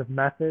in terms of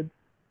methods.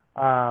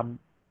 Um,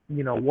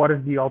 what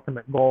is the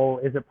ultimate goal?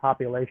 Is it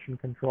population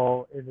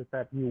control? Is it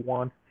that you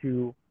want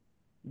to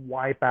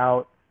wipe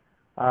out,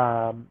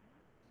 um,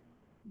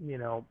 you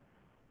know,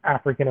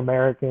 African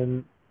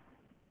American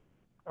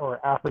or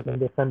African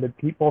descended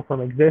people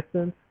from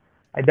existence?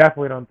 I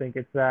definitely don't think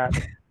it's that.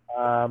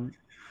 Um,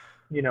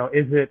 you know,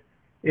 is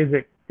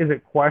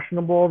it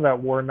questionable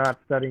that we're not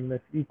studying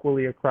this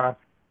equally across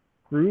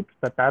groups?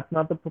 That's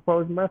not the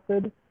proposed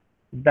method.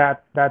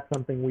 That's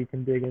something we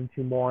can dig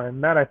into more,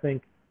 and that I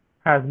think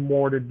has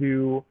more to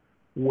do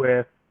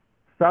with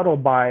subtle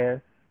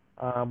bias,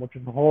 which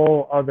is a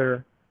whole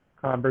other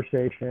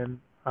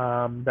conversation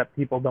that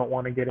people don't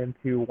want to get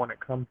into when it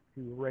comes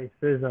to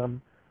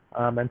racism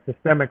and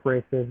systemic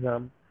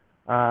racism.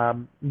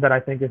 That I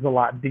think is a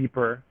lot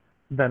deeper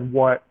than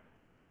what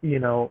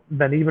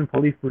than even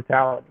police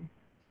brutality.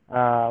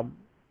 Um,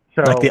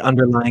 Like the so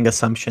underlying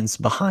assumptions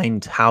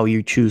behind how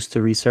you choose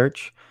to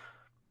research.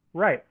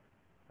 right,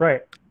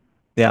 right.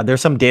 Yeah,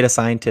 there's some data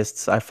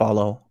scientists I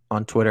follow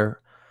on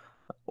Twitter,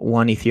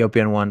 one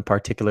Ethiopian one,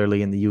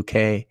 particularly in the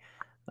UK.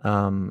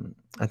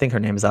 I think her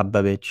name is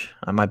Ababich.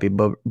 I might be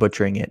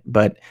butchering it,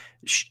 but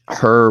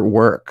her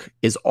work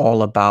is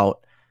all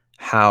about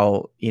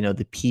how,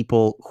 the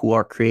people who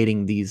are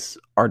creating these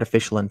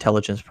artificial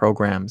intelligence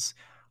programs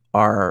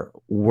are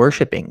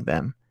worshiping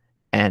them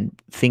and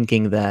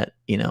thinking that,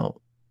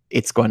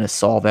 it's going to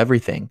solve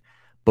everything.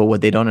 But what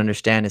they don't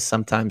understand is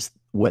sometimes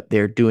what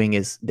they're doing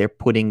is they're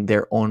putting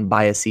their own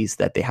biases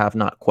that they have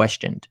not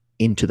questioned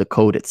into the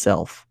code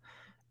itself.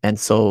 And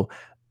so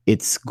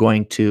it's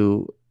going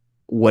to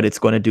what it's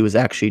going to do is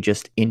actually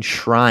just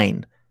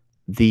enshrine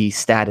the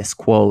status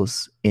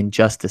quo's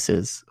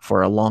injustices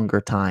for a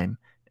longer time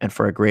and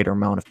for a greater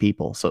amount of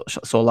people. So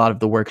a lot of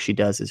the work she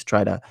does is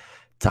try to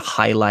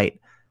highlight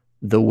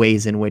the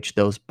ways in which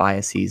those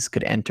biases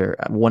could enter.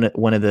 One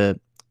of the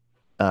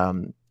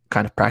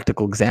kind of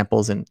practical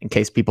examples, in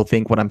case people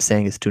think what I'm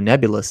saying is too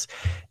nebulous,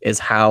 is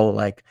how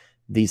like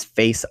these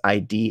Face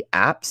ID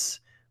apps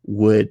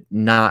would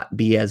not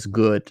be as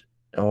good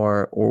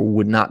or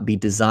would not be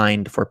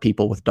designed for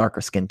people with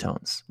darker skin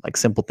tones, like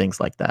simple things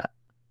like that.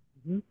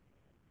 Mm-hmm.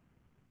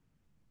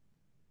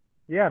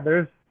 Yeah,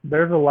 there's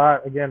a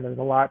lot. Again, there's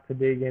a lot to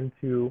dig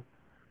into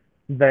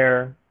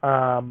there.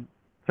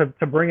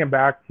 To bring it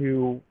back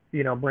to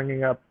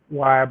bringing up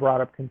why I brought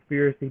up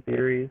conspiracy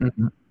theories.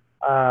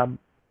 Mm-hmm. Um,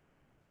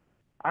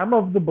 I'm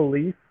of the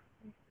belief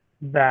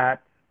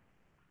that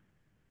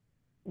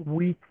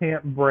we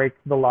can't break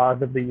the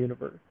laws of the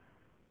universe.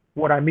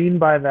 What I mean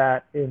by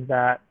that is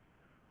that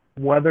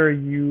whether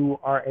you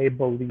are a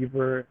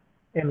believer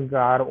in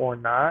God or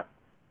not,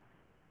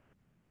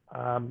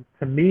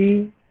 to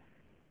me,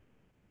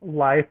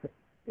 life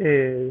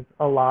is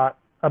a lot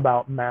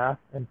about math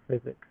and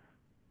physics,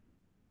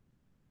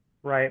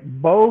 right?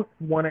 Both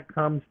when it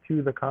comes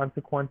to the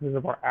consequences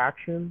of our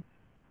actions,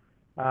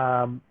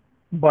 um,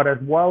 but as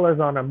well as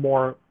on a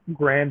more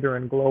grander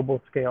and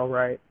global scale,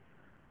 right?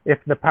 If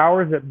the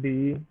powers that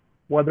be,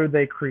 whether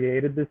they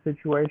created this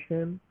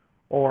situation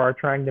or are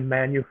trying to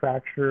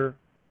manufacture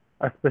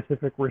a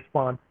specific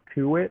response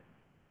to it,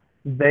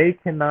 they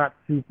cannot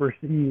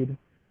supersede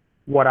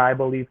what I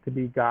believe to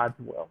be God's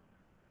will.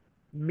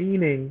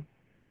 Meaning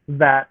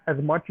that as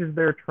much as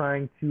they're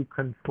trying to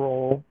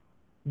control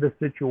the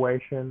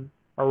situation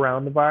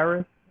around the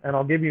virus, and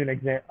I'll give you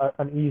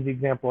an easy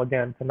example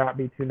again to not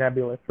be too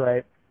nebulous,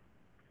 right?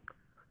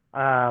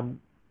 Um,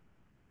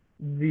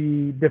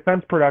 the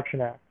Defense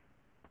Production Act,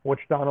 which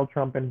Donald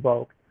Trump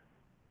invoked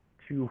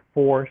to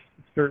force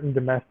certain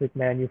domestic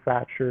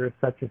manufacturers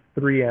such as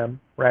 3M,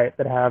 right,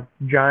 that have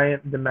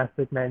giant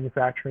domestic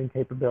manufacturing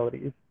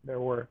capabilities. There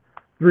were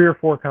 3 or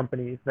 4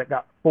 companies that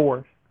got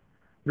forced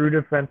through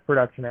Defense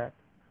Production Act,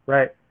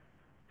 right,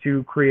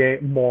 to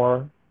create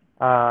more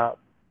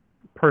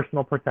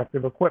personal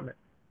protective equipment,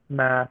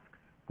 masks,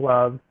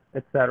 gloves,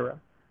 etc.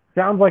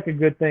 Sounds like a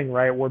good thing,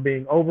 right? We're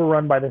being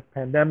overrun by this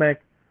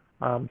pandemic.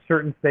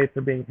 Certain states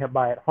are being hit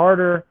by it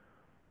harder.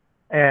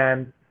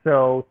 And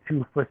so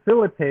to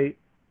facilitate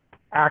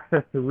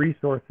access to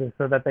resources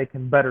so that they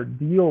can better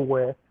deal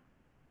with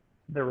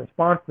the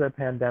response to the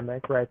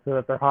pandemic, right? So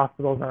that their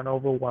hospitals aren't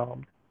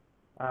overwhelmed,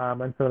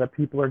 and so that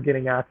people are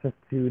getting access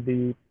to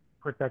the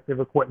protective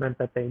equipment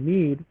that they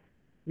need,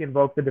 you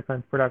invoke the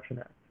Defense Production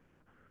Act,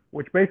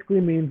 which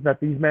basically means that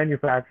these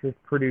manufacturers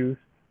produce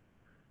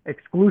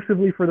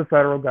exclusively for the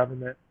federal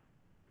government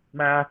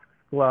masks,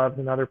 gloves,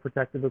 and other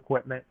protective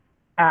equipment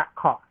at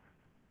cost,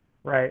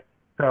 right?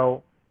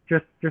 So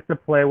just to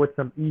play with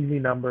some easy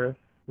numbers,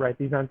 right?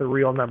 These aren't the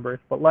real numbers,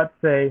 but let's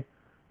say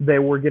they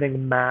were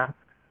getting masks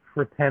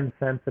for 10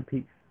 cents a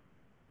piece,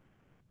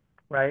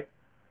 right?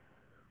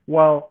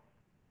 Well,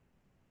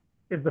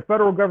 is the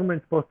federal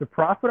government supposed to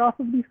profit off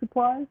of these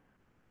supplies?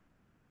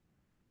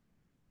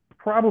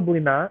 Probably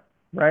not,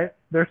 right?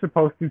 They're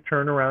supposed to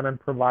turn around and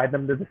provide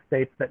them to the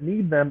states that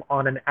need them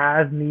on an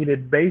as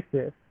needed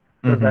basis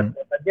so that,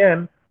 Mm-hmm.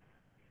 again,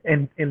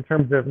 in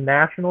terms of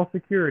national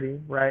security,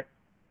 right,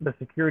 the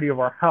security of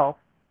our health,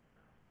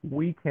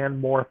 we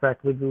can more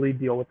effectively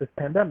deal with this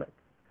pandemic.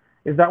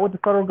 Is that what the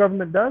federal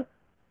government does?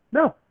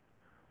 No.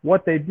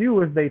 What they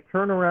do is they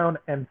turn around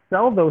and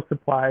sell those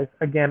supplies,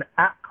 again,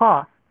 at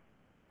cost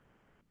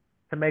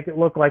to make it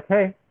look like,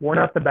 hey, we're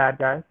not the bad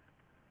guys.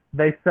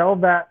 They sell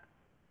that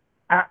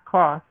at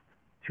cost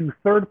to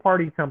third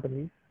party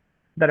companies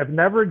that have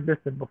never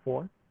existed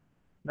before,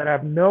 that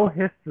have no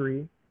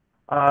history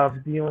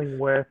of dealing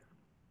with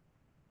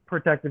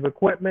protective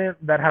equipment,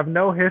 that have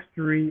no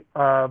history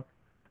of,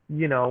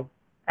 you know,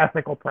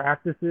 ethical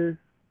practices.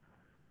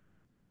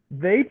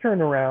 They turn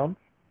around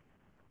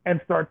and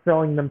start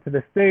selling them to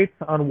the states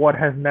on what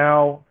has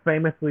now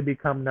famously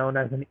become known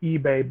as an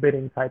eBay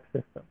bidding type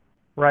system,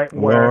 right?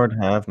 Where Lord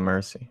have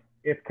mercy.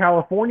 if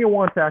California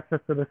wants access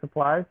to the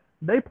supplies,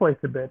 they place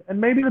a bid. And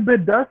maybe the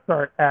bid does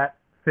start at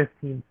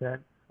 15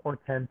 cents or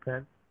 10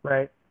 cents,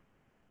 right?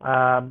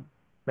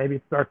 Maybe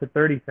it starts at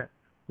 30 cents.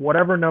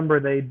 Whatever number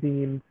they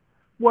deemed,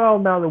 well,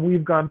 now that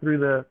we've gone through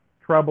the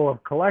trouble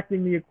of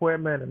collecting the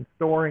equipment and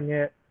storing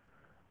it,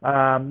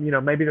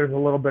 maybe there's a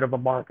little bit of a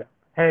markup.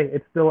 Hey,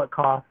 it's still at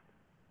cost,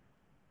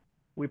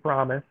 we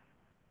promise.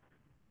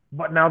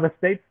 But now the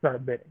states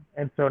start bidding.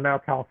 And so now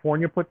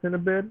California puts in a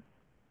bid.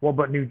 Well,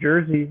 but New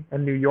Jersey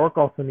and New York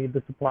also need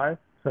the supplies,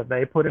 so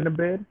they put in a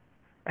bid.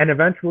 And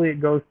eventually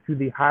it goes to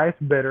the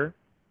highest bidder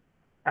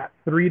at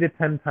 3 to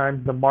 10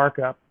 times the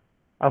markup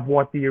of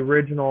what the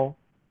original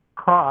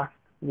cost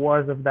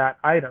was of that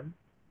item,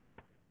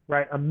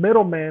 right? A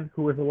middleman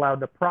who is allowed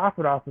to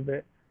profit off of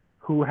it,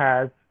 who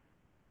has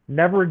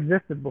never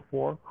existed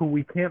before, who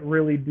we can't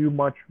really do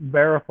much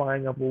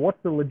verifying of, well,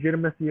 what's the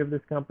legitimacy of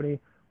this company?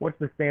 What's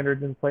the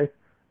standards in place?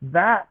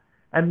 That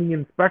and the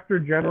inspector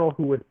general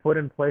who was put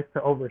in place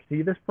to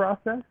oversee this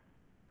process,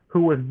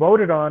 who was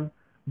voted on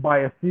by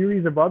a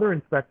series of other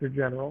inspector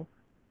generals,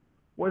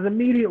 was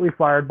immediately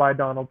fired by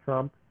Donald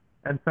Trump,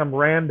 and some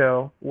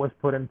rando was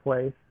put in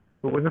place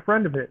who was a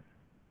friend of his.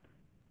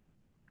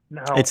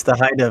 Now, It's the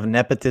height of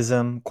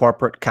nepotism,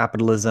 corporate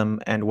capitalism,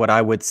 and what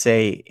I would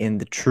say, in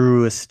the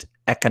truest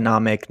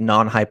economic,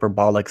 non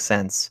hyperbolic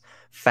sense,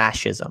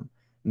 fascism,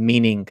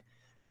 meaning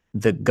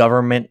the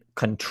government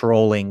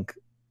controlling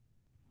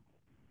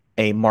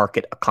a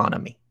market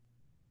economy,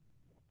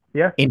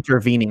 yes,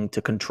 intervening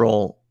to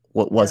control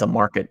what was yes, a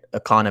market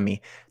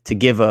economy. To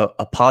give a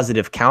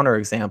positive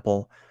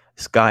counterexample,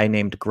 this guy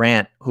named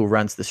Grant, who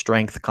runs the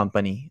Strength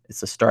Company,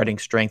 it's a starting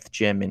strength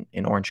gym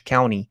in Orange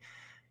County.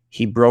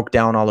 He broke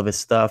down all of his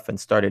stuff and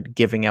started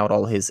giving out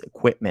all his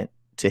equipment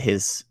to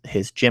his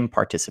gym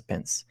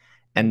participants.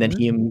 And then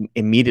mm-hmm. he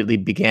immediately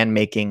began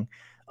making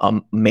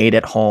made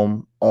at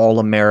home, all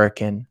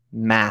American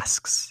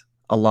masks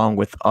along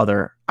with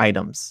other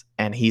items.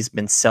 And he's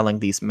been selling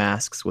these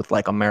masks with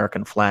like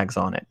American flags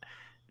on it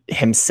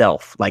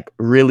himself. Like,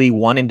 really,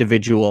 one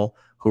individual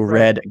who Right,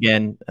 read,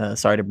 again,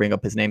 sorry to bring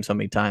up his name so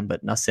many times,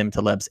 but Nassim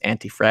Taleb's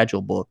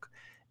Anti-Fragile book,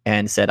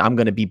 and said, I'm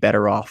going to be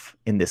better off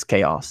in this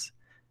chaos.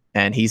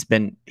 And he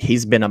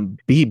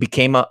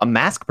became a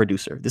mask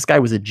producer. This guy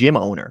was a gym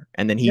owner,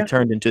 and then he yeah,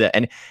 turned into that.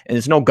 And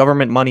there's no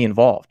government money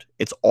involved.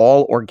 It's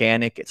all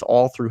organic. It's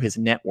all through his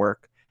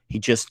network. He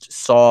just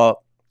saw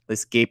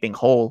this gaping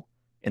hole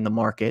in the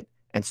market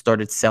and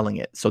started selling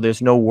it. So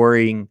there's no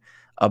worrying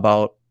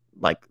about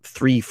like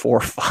 3, 4,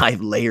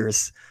 5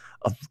 layers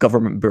of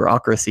government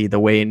bureaucracy the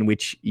way in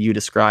which you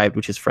described,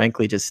 which is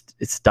frankly just,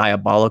 it's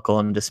diabolical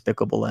and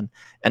despicable and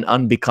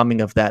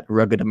unbecoming of that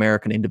rugged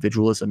American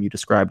individualism you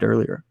described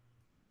earlier.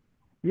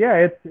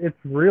 yeah. It's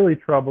really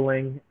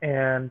troubling,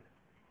 and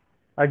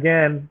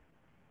again,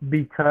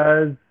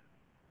 because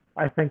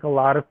I think a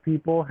lot of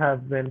people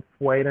have been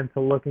swayed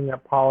into looking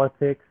at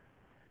politics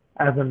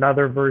as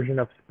another version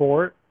of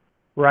sport,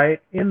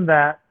 right? In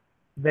that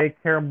they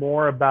care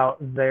more about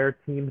their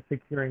team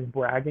securing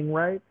bragging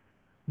rights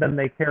than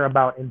they care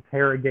about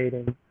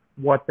interrogating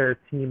what their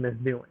team is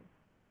doing,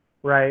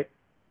 right?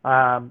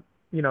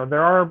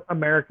 There are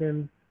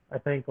Americans, I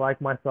think,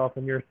 like myself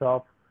and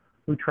yourself,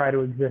 who try to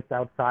exist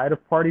outside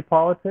of party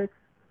politics,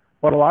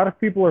 but a lot of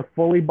people are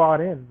fully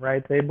bought in,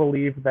 right? They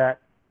believe that,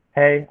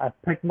 hey, I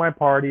picked my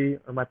party,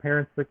 or my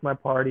parents picked my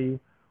party,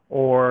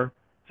 or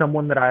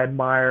someone that I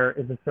admire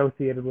is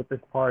associated with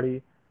this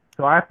party.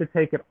 So I have to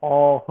take it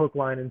all hook,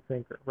 line, and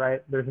sinker,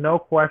 right? There's no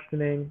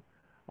questioning.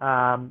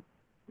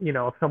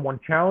 If someone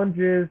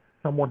challenges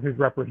someone who's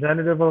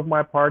representative of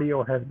my party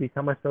or has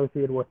become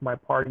associated with my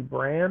party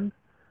brand,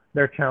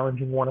 they're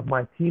challenging one of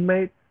my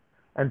teammates.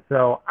 And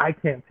so I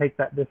can't take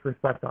that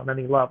disrespect on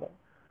any level.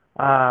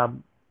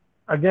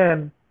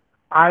 Again,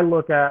 I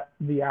look at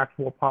the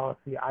actual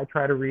policy. I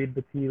try to read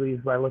the tea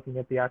leaves by looking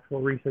at the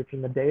actual research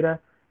and the data.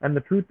 And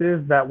the truth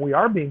is that we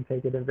are being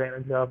taken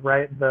advantage of,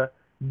 right?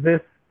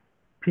 This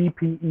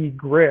PPE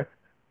grift,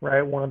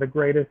 right? One of the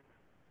greatest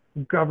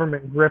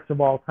government grifts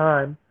of all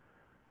time.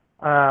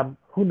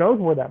 Who knows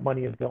where that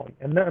money is going?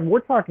 And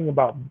we're talking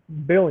about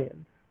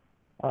billions,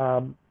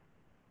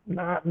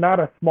 not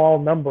a small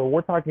number.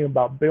 We're talking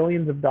about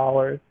billions of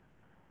dollars.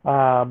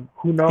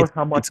 Who knows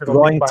how much It's it'll be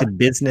going by? to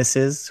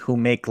businesses who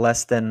make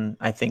less than,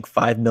 I think,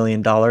 $5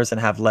 million and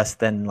have less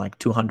than like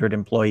 200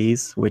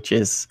 employees, which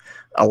is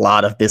a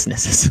lot of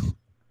businesses.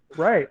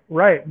 Right,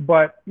 right.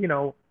 But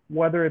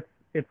whether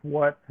it's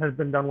what has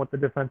been done with the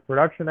Defense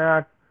Production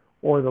Act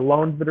or the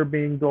loans that are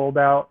being doled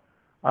out,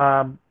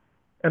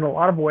 in a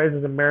lot of ways,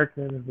 as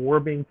Americans, we're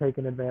being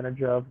taken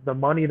advantage of. The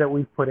money that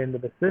we've put into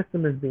the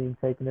system is being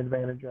taken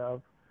advantage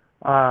of,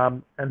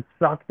 and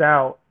sucked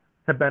out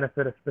to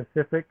benefit a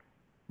specific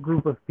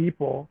group of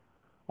people.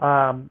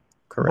 But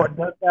Correct.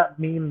 does that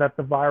mean that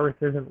the virus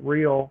isn't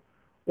real,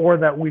 or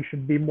that we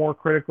should be more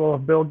critical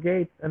of Bill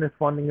Gates and his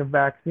funding of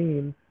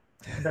vaccines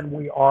than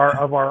we are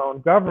of our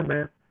own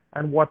government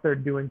and what they're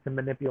doing to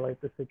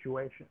manipulate the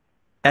situation?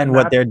 And And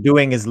what that's they're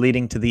doing is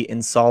leading to the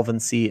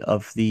insolvency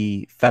of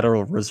the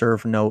Federal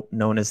Reserve note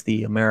known as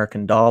the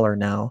American dollar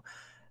now.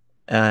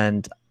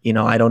 And,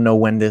 I don't know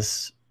when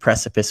this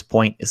precipice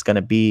point is going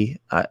to be.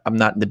 I'm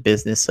not in the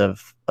business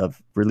of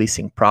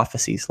releasing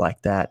prophecies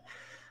like that.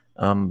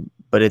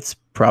 But it's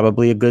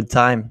probably a good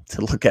time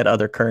to look at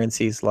other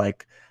currencies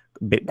like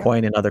yeah,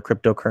 Bitcoin and other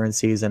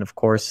cryptocurrencies. And of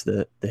course,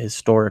 the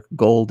historic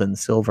gold and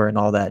silver and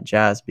all that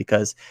jazz,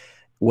 because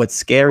what's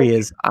scary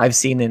is I've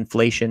seen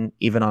inflation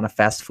even on a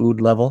fast food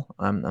level.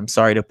 I'm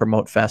sorry to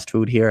promote fast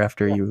food here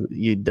after yeah.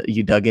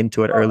 you dug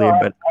into it Oh, no, earlier,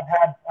 but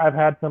I've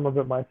had some of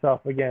it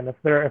myself. Again, if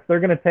they're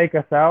going to take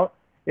us out,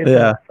 it's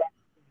yeah, an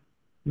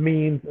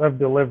means of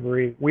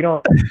delivery. We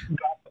don't.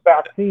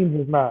 Vaccines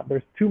is not.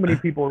 There's too many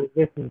people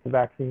resistant to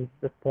vaccines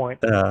at this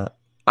point. uh,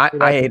 I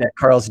That's ate at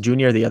Carl's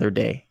Jr. the other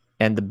day,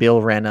 and the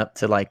bill ran up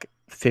to like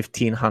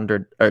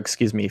 1,500, or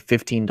excuse me,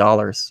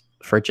 $15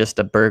 for just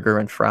a burger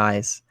and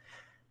fries,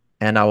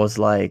 and I was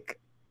like,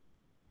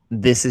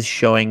 this is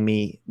showing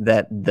me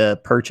that the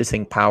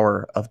purchasing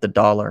power of the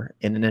dollar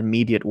in an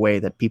immediate way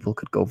that people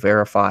could go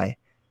verify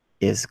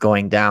is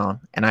going down.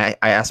 And I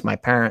asked my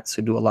parents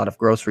who do a lot of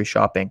grocery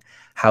shopping,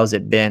 how's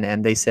it been?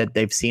 And they said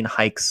they've seen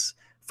hikes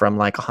from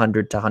like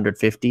 100 to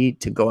 150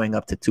 to going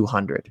up to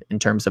 200 in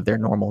terms of their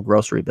normal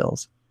grocery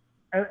bills.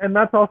 and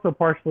that's also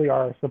partially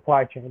our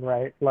supply chain,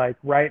 right? Like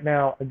right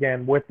now,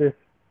 again, with this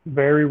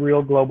very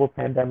real global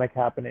pandemic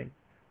happening,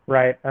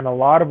 right? And a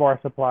lot of our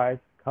supplies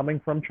coming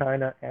from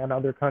China and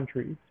other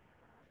countries,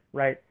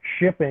 right?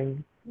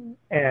 Shipping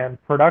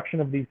and production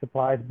of these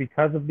supplies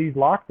because of these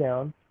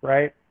lockdowns,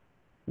 right?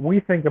 We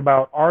think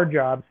about our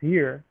jobs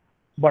here,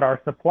 but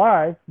our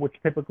supplies, which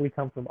typically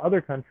come from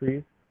other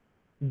countries,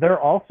 they're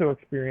also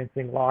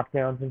experiencing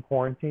lockdowns and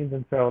quarantines.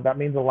 And so that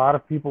means a lot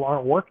of people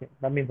aren't working.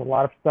 That means a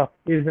lot of stuff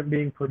isn't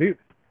being produced.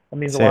 That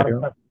means a lot of Serio?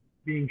 stuff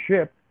is being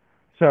shipped.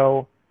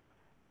 So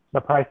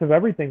the price of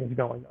everything is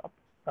going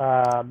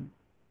up.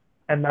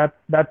 And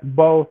that's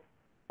both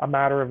a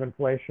matter of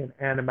inflation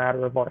and a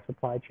matter of our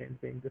supply chains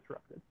being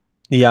disrupted.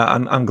 Yeah,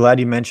 I'm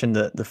glad you mentioned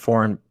the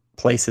foreign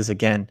places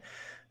again.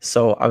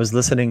 So I was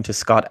listening to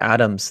Scott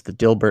Adams, the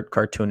Dilbert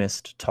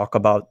cartoonist, talk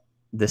about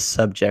this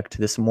subject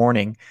this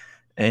morning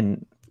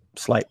in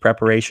slight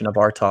preparation of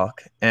our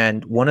talk.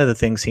 And one of the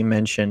things he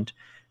mentioned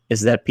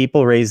is that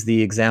people raise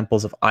the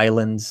examples of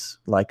islands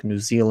like New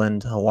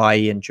Zealand,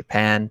 Hawaii, and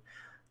Japan,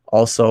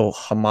 also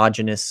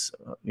homogenous,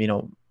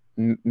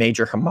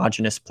 major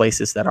homogenous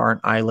places that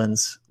aren't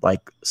islands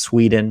like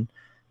Sweden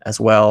as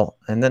well.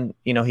 And then,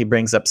 he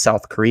brings up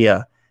South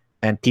Korea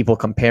and people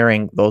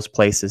comparing those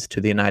places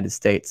to the United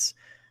States.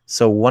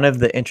 So one of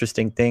the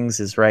interesting things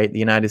is, right, the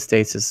United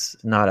States is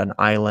not an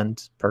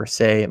island per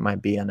se. It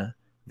might be on a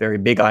very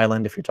big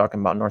island if you're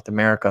talking about North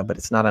America, but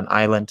it's not an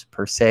island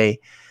per se.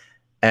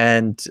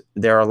 And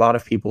there are a lot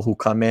of people who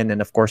come in,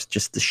 and of course,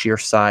 just the sheer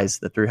size,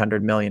 the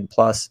 300 million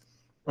plus.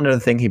 Another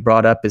thing he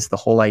brought up is the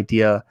whole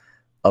idea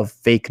of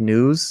fake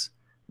news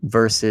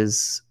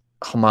versus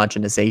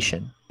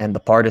homogenization and the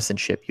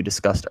partisanship you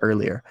discussed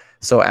earlier.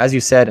 So as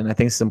you said, and I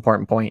think it's an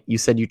important point, you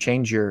said you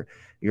change your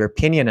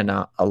opinion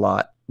a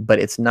lot, but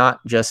it's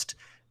not just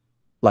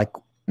like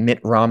Mitt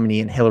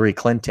Romney and Hillary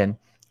Clinton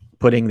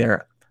putting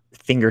their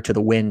finger to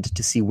the wind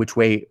to see which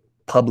way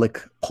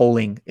public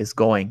polling is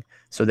going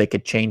so they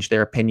could change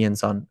their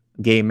opinions on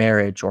gay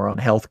marriage or on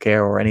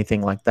healthcare or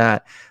anything like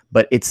that.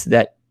 But it's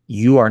that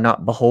you are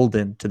not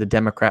beholden to the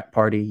Democrat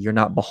Party. You're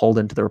not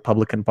beholden to the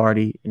Republican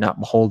Party. You're not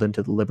beholden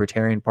to the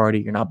Libertarian Party.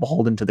 You're not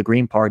beholden to the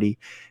Green Party.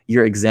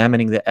 You're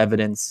examining the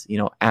evidence,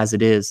 as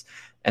it is.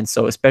 And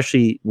so,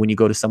 especially when you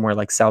go to somewhere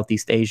like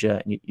Southeast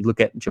Asia and you look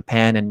at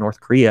Japan and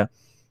North Korea,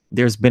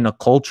 there's been a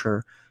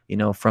culture,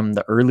 from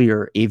the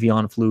earlier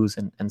avian flus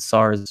and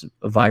SARS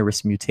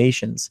virus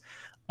mutations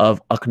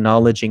of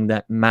acknowledging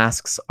that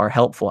masks are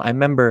helpful. I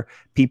remember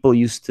people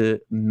used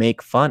to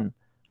make fun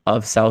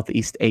of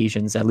Southeast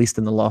Asians, at least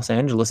in the Los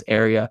Angeles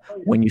area,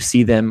 when you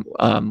see them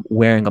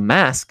wearing a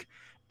mask.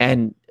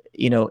 And,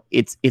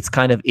 it's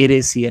kind of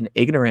idiocy and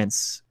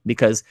ignorance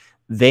because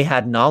they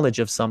had knowledge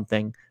of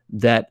something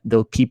that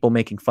the people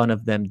making fun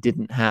of them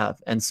didn't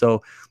have. And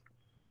so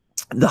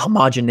the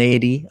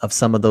homogeneity of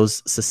some of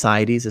those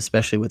societies,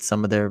 especially with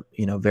some of their,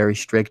 very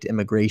strict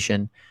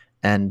immigration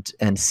and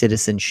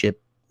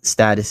citizenship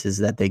statuses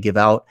that they give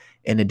out,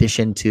 in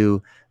addition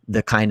to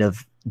the kind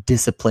of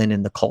discipline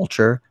in the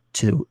culture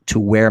to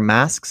wear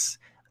masks,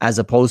 as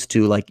opposed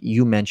to, like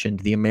you mentioned,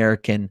 the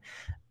American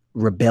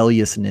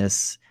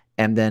rebelliousness,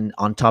 and then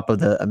on top of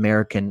the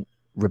American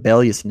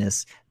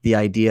rebelliousness, the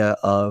idea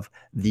of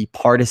the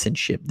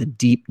partisanship, the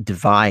deep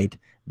divide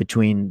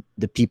between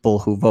the people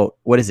who vote.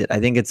 What is it? I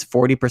think it's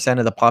 40%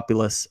 of the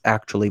populace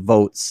actually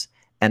votes,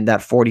 and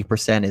that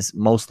 40% is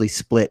mostly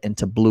split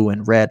into blue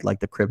and red, like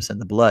the Crips and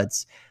the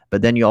Bloods.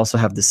 But then you also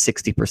have the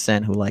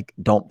 60% who like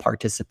don't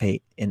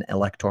participate in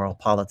electoral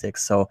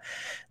politics. So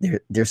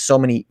there's so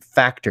many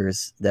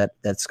factors that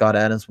Scott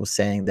Adams was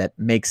saying that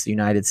makes the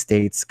United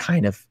States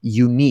kind of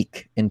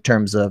unique in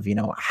terms of, you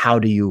know, how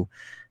do you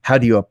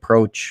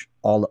approach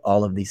all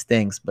of these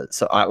things. But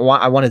so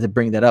I wanted to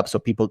bring that up so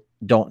people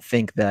don't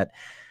think that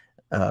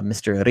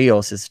Mr.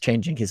 Rios is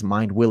changing his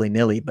mind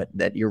willy-nilly, but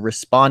that you're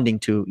responding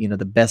to, you know,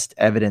 the best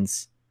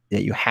evidence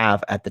that you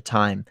have at the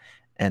time,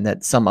 and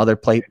that some other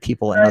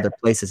people in Right. other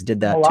places did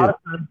A that lot too. of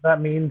times that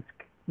means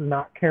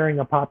not carrying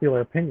a popular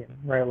opinion,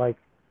 right? Like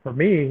for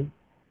me,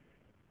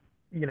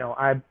 you know,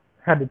 I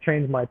had to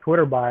change my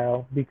Twitter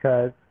bio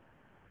because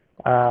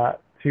uh,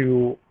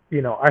 to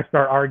you know I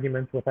start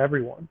arguments with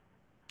everyone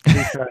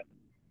because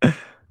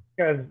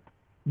because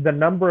the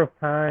number of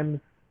times,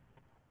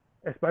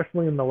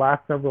 especially in the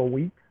last several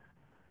weeks,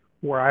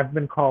 where I've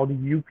been called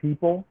 "you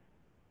people"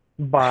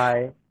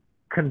 by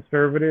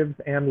conservatives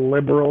and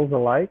liberals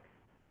alike,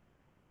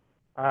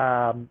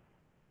 um,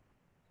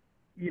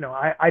 you know,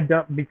 I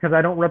don't because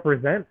I don't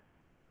represent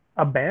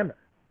a banner.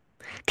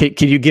 Can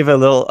you give a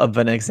little of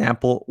an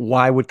example?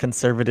 Why would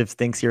conservatives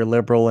think you're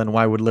liberal, and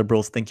why would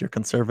liberals think you're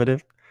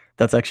conservative?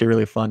 That's actually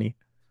really funny.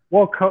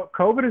 Well,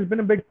 COVID has been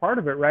a big part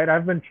of it, right?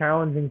 I've been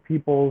challenging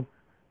people's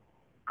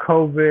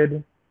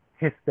COVID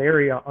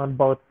hysteria on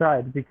both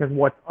sides because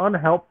what's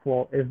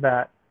unhelpful is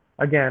that,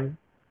 again,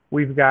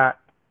 we've got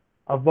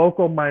a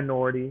vocal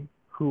minority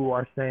who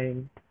are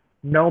saying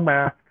no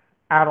masks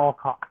at all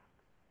costs,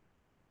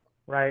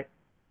 right?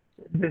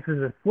 This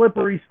is a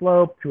slippery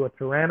slope to a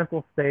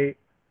tyrannical state,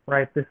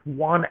 right? This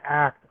one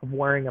act of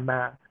wearing a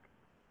mask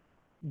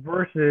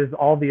versus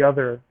all the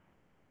other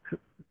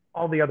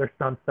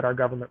stunts that our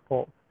government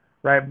pulls,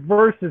 right?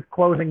 Versus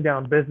closing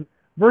down business,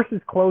 versus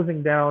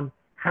closing down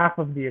half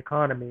of the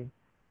economy.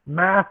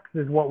 Masks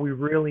is what we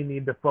really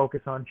need to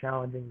focus on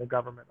challenging the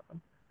government on,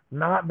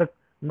 not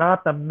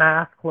the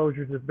mass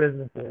closures of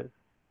businesses,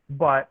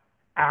 but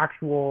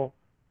actual,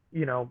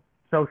 you know,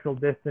 social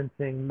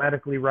distancing,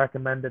 medically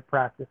recommended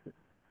practices.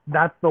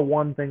 That's the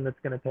one thing that's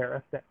going to tear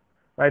us down,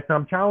 right? So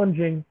I'm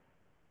challenging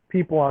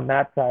people on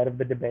that side of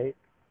the debate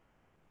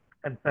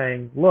and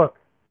saying, look,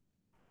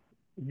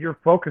 you're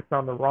focused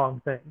on the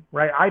wrong thing,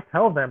 right? I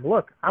tell them,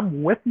 look,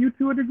 I'm with you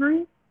to a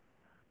degree,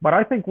 but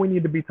I think we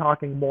need to be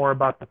talking more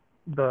about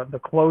the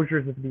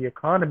closures of the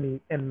economy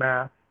en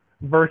masse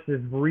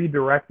versus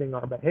redirecting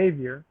our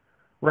behavior,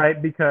 right?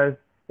 Because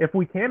if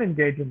we can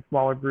engage in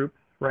smaller groups,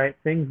 right,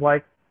 things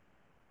like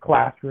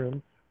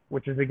classrooms,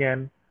 which is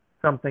again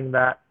something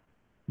that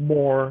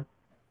more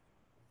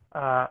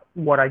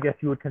what I guess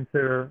you would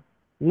consider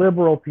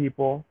liberal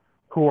people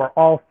who are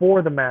all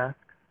for the masks,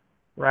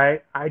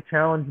 right? I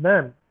challenge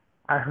them.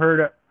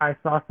 I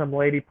saw some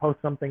lady post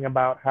something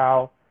about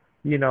how,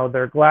 you know,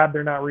 they're glad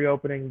they're not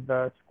reopening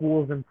the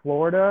schools in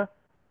Florida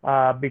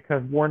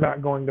because we're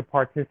not going to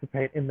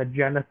participate in the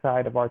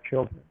genocide of our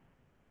children.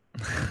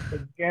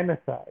 The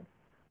genocide,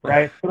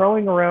 right?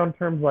 Throwing around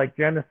terms like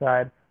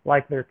genocide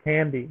like they're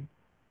candy,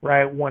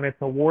 right? When it's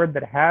a word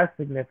that has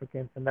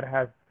significance and that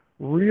has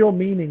real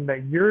meaning,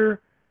 that you're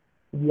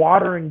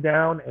watering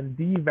down and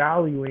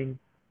devaluing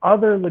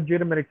other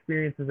legitimate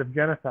experiences of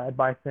genocide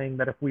by saying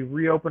that if we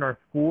reopen our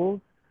schools,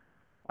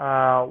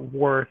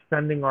 we're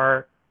sending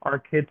our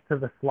kids to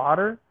the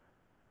slaughter.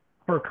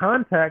 For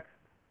context,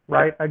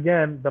 right,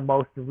 again, the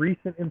most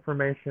recent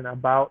information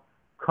about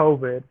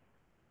COVID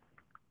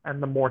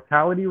and the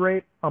mortality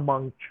rate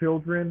among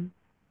children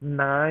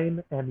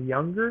 9 and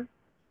younger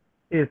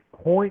is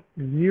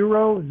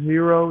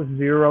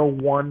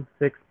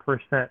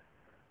 0.00016%.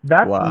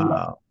 That's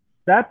Wow.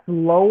 that's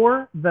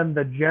lower than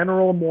the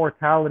general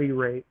mortality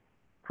rate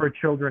for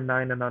children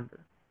 9 and under.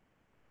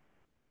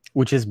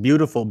 Which is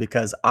beautiful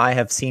because I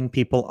have seen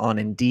people on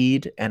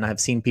Indeed and I've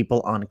seen people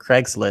on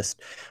Craigslist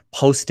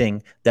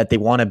posting that they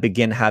want to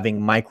begin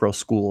having micro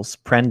schools.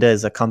 Prenda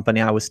is a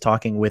company I was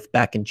talking with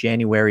back in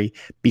January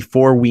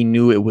before we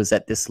knew it was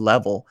at this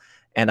level.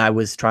 And I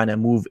was trying to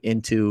move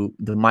into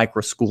the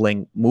micro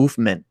schooling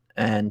movement.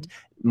 And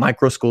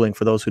micro schooling,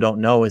 for those who don't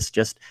know, is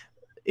just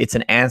it's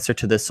an answer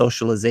to the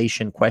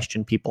socialization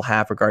question people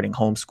have regarding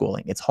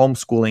homeschooling. It's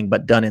homeschooling,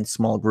 but done in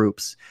small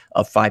groups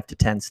of 5 to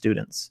 10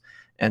 students.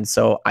 And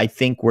so I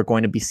think we're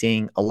going to be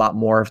seeing a lot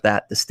more of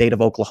that. The state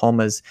of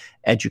Oklahoma's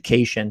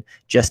education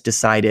just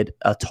decided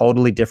a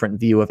totally different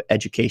view of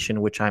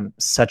education, which I'm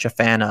such a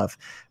fan of,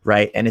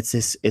 right? And it's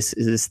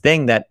this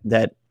thing that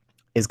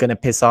is going to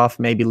piss off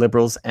maybe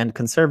liberals and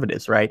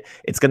conservatives, right?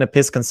 It's going to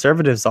piss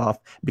conservatives off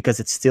because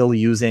it's still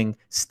using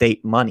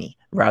state money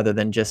rather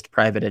than just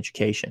private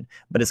education.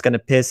 But it's going to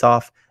piss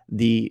off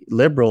the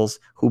liberals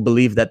who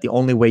believe that the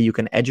only way you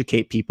can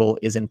educate people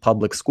is in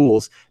public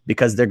schools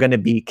because they're going to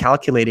be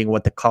calculating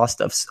what the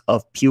cost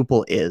of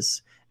pupil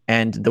is.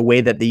 And the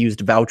way that they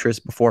used vouchers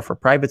before for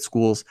private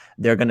schools,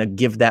 they're going to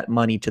give that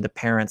money to the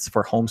parents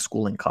for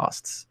homeschooling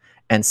costs.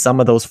 And some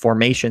of those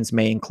formations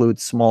may include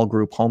small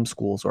group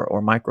homeschools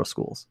or micro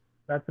schools.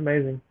 That's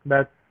amazing.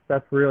 That's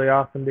really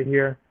awesome to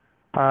hear.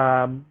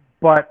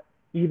 But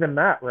even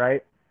that,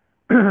 right?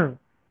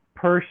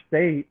 Per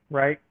state,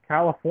 right?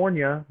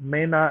 California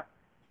may not,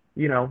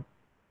 you know,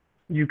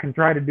 you can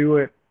try to do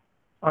it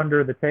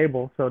under the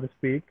table, so to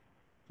speak,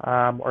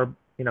 or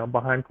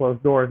behind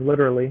closed doors,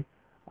 literally.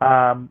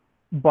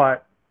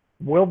 But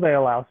will they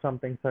allow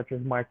something such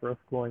as micro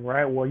schooling?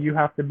 Right? Well, you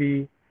have to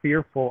be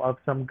fearful of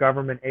some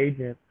government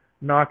agent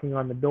knocking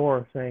on the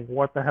door saying,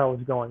 "What the hell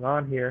is going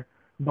on here?"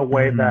 The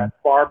way Hmm. that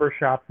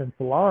barbershops and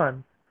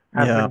salons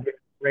have Yeah. been getting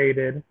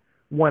raided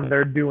when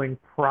they're doing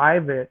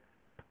private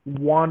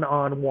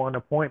one-on-one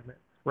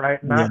appointments,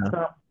 right? Not Yeah.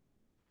 some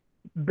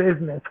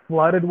business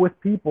flooded with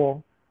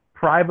people,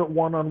 private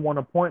one-on-one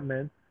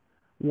appointments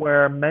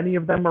where many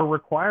of them are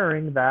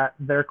requiring that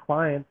their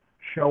clients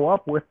show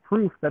up with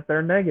proof that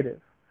they're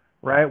negative,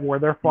 right? Where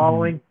they're Hmm.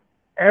 following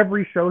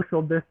every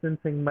social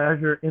distancing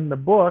measure in the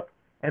book,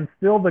 and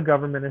still the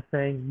government is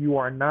saying you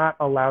are not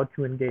allowed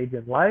to engage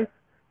in life,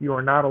 you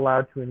are not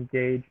allowed to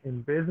engage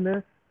in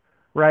business,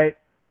 right?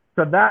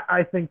 So that,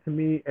 I think, to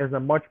me is a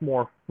much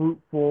more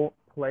fruitful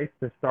place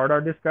to start our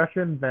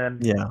discussion than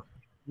Yeah.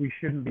 we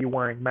shouldn't be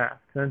wearing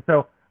masks. And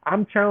so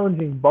I'm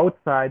challenging both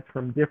sides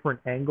from different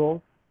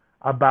angles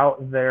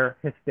about their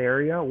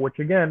hysteria, which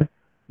again,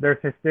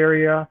 there's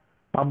hysteria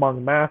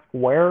among mask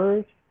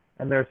wearers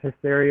and there's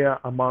hysteria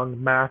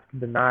among mask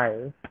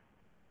deniers.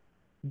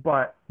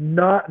 But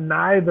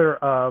neither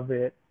of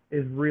it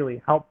is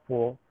really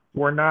helpful.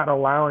 We're not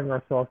allowing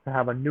ourselves to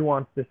have a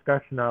nuanced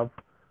discussion of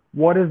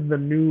what is the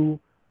new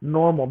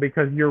normal,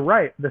 because you're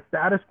right, the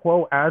status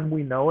quo as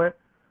we know it,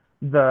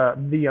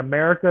 the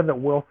America that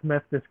Will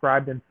Smith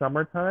described in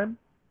Summertime,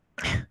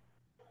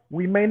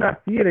 we may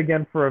not see it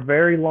again for a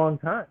very long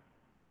time.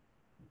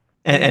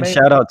 And, We and may.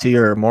 shout out to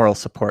your moral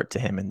support to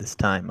him in this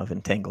time of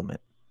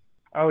entanglement.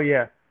 Oh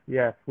yes,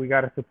 yes, we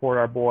got to support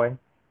our boy.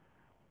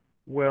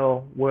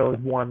 Will is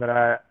one that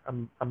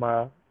I'm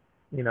a,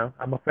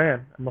 I'm a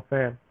fan. I'm a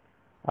fan.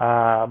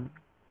 Um,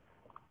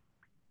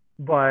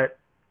 but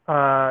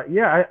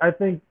yeah, I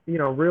think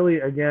really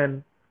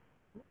again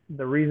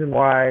the reason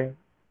why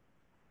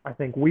I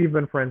think we've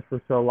been friends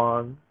for so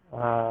long,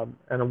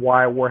 and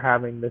why we're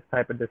having this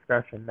type of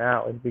discussion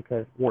now is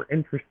because we're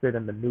interested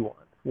in the nuance.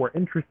 We're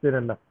interested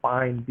in the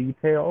fine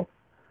details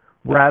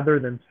rather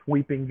than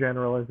sweeping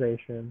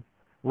generalizations,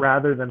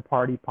 rather than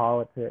party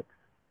politics,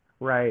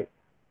 right?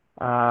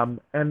 And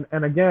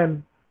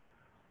again,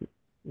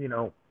 you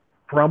know,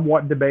 from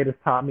what debate has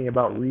taught me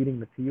about reading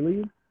the tea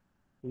leaves,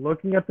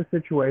 looking at the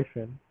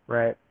situation,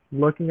 right?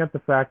 Looking at the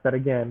fact that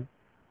again,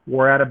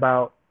 we're at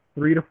about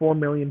 3 to 4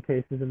 million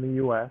cases in the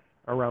U.S.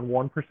 Around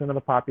 1% of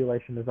the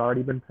population has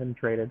already been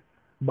penetrated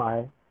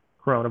by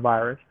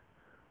coronavirus.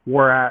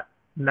 We're at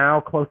now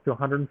close to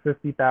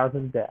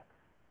 150,000 deaths,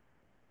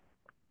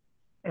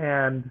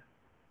 and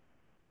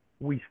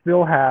we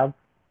still have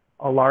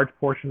a large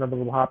portion of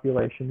the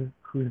population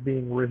who's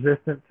being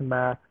resistant to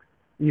masks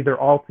either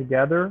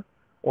altogether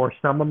or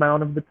some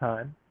amount of the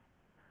time.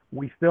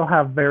 We still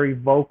have very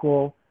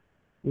vocal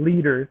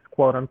leaders,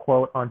 quote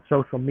unquote, on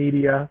social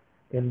media,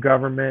 in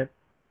government,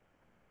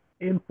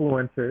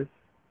 influencers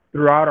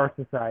throughout our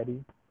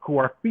society who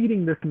are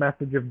feeding this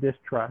message of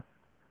distrust,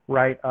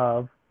 right?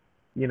 Of,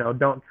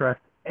 don't trust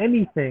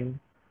anything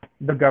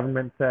the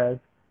government says,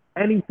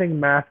 anything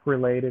mask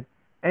related,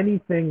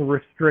 anything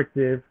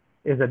restrictive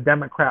is a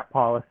Democrat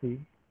policy,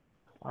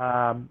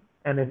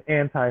 and is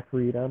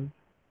anti-freedom,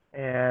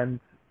 and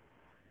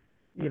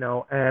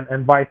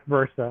and vice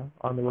versa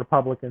on the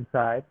Republican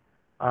side.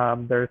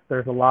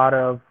 There's a lot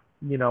of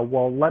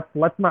well,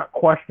 let's not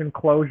question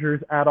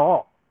closures at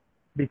all,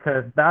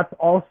 because that's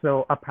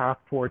also a path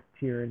towards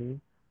tyranny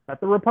that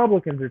the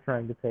Republicans are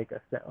trying to take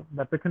us down,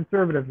 that the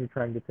conservatives are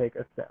trying to take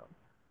us down,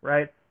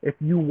 right? If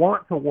you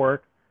want to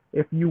work,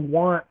 if you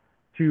want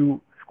to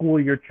school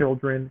your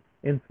children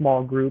in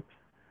small groups,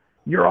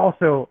 you're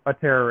also a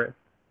terrorist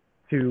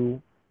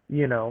to,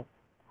 you know,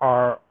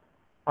 our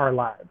our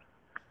lives.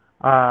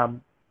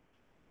 Um,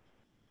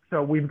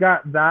 so we've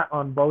got that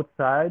on both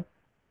sides,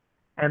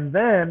 and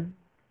then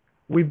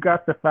we've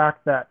got the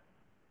fact that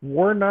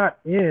we're not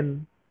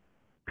in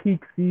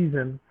peak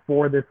season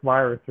for this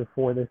virus or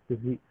for this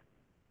disease,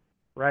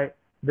 right?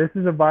 This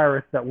is a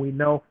virus that we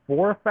know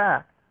for a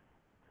fact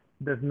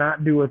does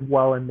not do as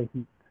well in the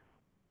heat,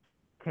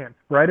 can't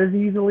spread as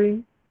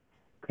easily,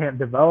 can't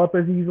develop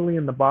as easily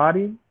in the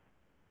body,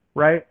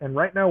 right? And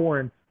right now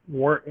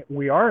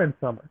we are in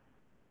summer,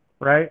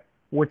 right?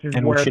 Which is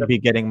And we where should the be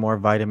getting more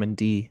vitamin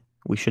D.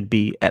 We should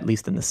be at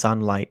least in the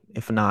sunlight,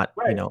 if not,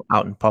 right,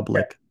 out in yeah,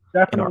 public,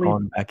 in our definitely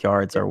own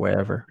backyards or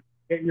wherever.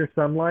 get your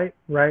sunlight,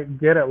 right?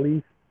 Get at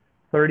least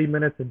 30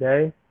 minutes a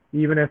day,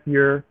 even if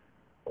you're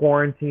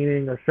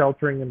quarantining or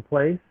sheltering in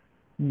place.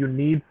 You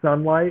need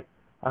sunlight.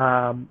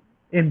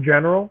 In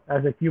general,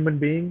 as a human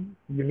being,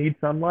 you need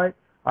sunlight,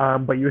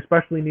 but you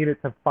especially need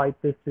it to fight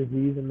this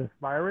disease and this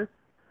virus.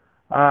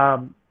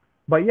 Um,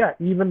 but yeah,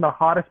 even the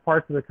hottest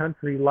parts of the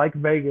country, like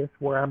Vegas,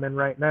 where I'm in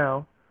right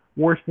now,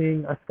 we're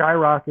seeing a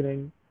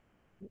skyrocketing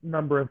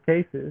number of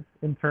cases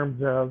in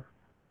terms of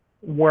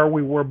where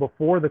we were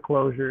before the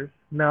closures.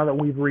 Now that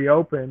we've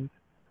reopened,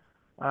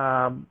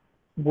 Um,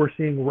 we're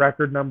seeing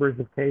record numbers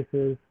of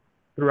cases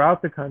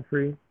throughout the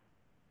country,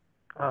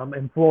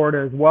 in Florida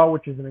as well,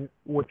 which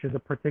is a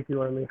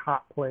particularly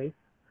hot place.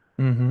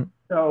 Mm-hmm.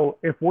 So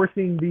if we're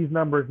seeing these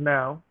numbers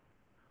now,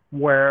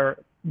 where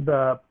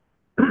the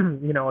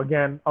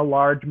again, a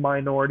large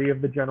minority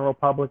of the general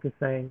public is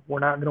saying we're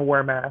not going to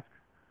wear masks.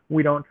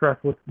 We don't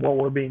trust what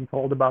we're being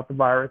told about the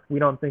virus. We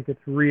don't think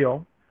it's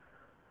real.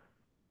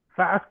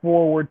 Fast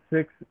forward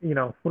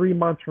 3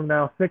 months from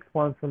now, 6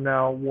 months from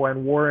now,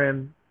 when we're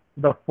in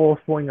the full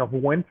swing of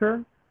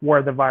winter,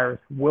 where the virus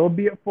will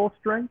be at full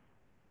strength,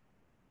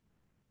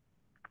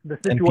 the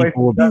And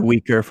people will situation be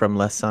weaker from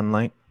less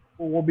sunlight.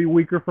 will be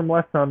weaker from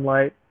less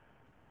sunlight.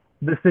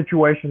 The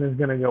situation is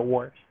going to get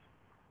worse.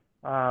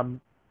 Um,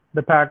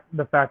 the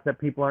fact that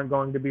people aren't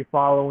going to be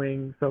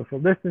following social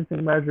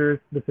distancing measures,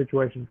 the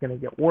situation is going to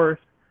get worse.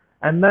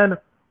 And then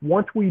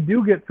once we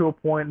do get to a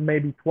point,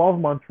 maybe 12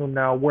 months from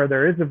now, where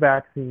there is a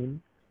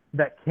vaccine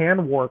that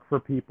can work for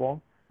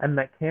people and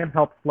that can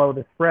help slow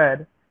the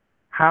spread,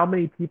 how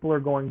many people are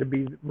going to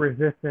be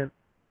resistant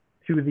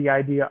to the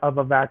idea of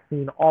a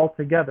vaccine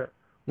altogether,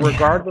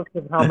 regardless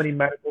of how many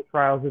medical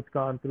trials it's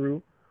gone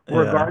through, Yeah.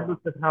 regardless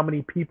of how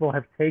many people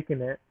have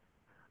taken it,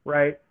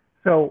 right?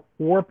 So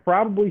we're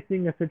probably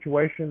seeing a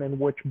situation in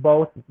which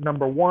both,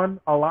 number one,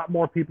 a lot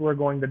more people are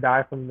going to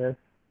die from this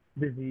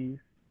disease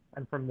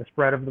and from the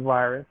spread of the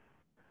virus.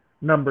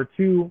 Number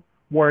two,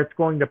 where it's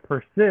going to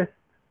persist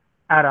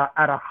at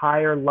a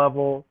higher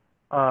level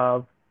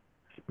of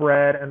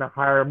spread and a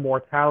higher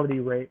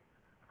mortality rate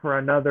for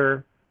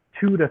another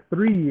 2 to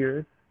 3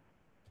 years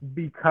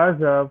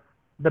because of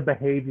the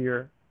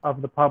behavior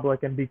of the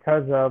public and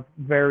because of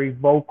very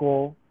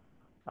vocal,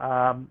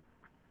 um,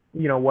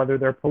 whether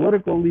they're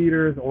political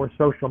leaders or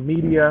social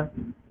media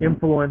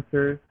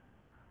influencers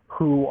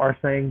who are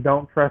saying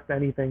don't trust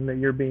anything that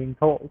you're being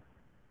told,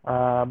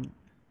 um,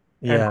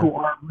 and Yeah. who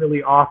aren't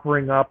really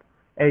offering up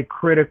a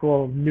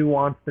critical,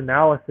 nuanced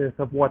analysis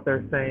of what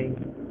they're saying.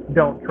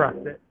 Don't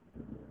trust it.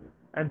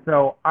 And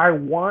so I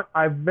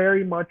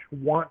very much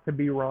want to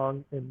be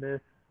wrong in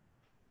this,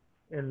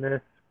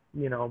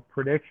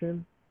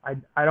 prediction.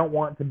 I don't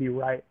want to be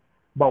right.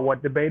 But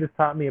what debate has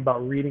taught me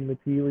about reading the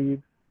tea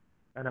leaves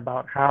and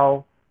about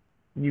how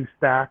you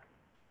stack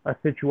a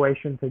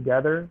situation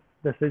together,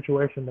 the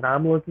situation that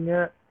I'm looking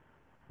at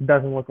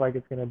doesn't look like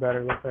it's going to better.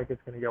 It looks like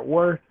it's going to get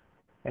worse.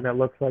 And it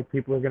looks like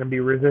people are going to be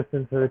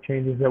resistant to the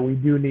changes that we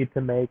do need to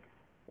make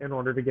in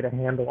order to get a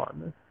handle on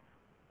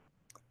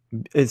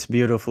this. It's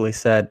beautifully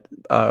said.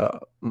 The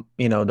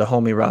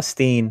homie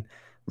Rostin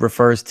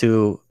refers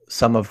to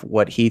some of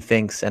what he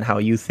thinks and how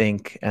you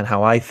think and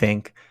how I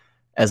think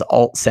as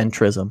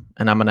alt-centrism,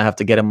 and I'm gonna have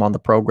to get him on the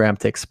program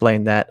to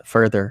explain that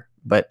further.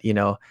 But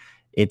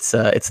it's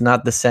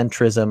not the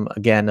centrism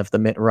again of the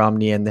Mitt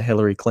Romney and the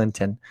Hillary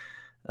Clinton,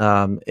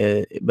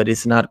 but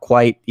it's not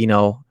quite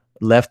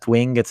left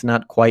wing. It's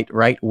not quite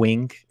right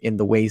wing in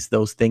the ways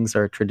those things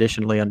are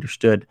traditionally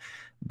understood.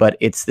 But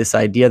it's this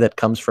idea that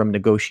comes from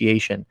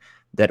negotiation,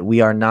 that we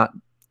are not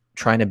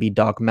trying to be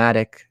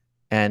dogmatic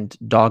and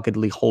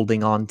doggedly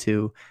holding on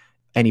to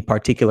any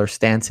particular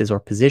stances or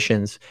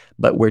positions,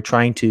 but we're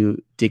trying to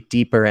dig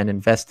deeper and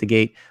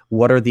investigate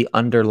what are the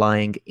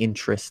underlying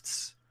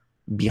interests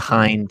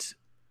behind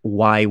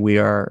why we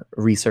are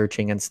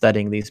researching and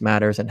studying these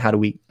matters, and how do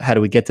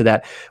we get to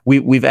that.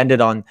 We've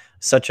ended on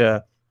such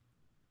a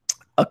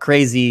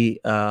crazy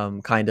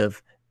kind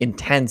of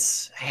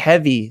intense,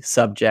 heavy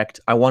subject.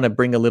 I want to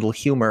bring a little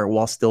humor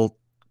while still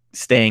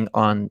staying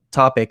on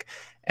topic,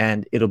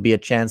 and it'll be a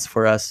chance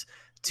for us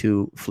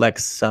to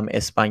flex some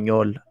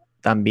español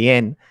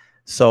también.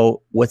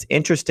 So, what's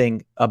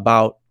interesting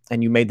about,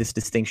 and you made this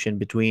distinction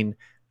between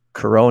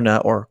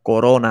corona or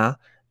corona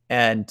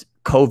and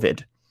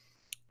COVID.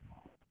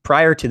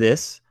 Prior to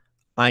this,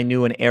 I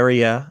knew an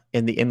area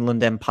in the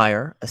Inland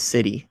Empire, a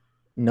city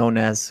known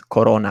as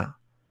Corona.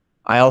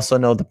 I also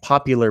know the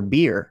popular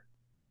beer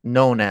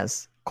known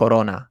as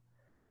Corona.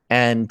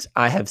 And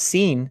I have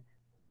seen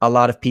a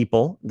lot of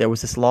people. There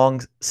was this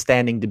long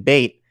standing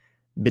debate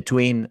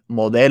between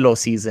Modelo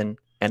season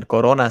and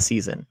Corona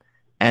season.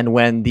 And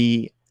when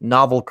the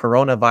novel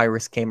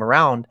coronavirus came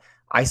around,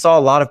 I saw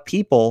a lot of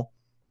people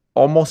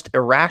almost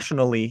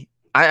irrationally,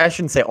 I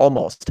shouldn't say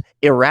almost,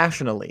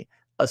 irrationally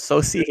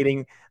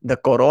associating the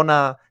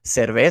Corona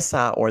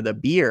cerveza or the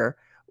beer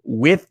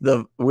with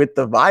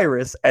the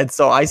virus. And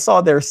so I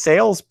saw their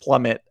sales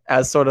plummet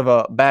as sort of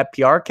a bad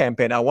PR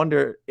campaign. I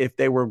wonder if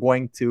they were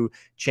going to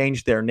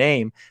change their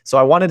name. So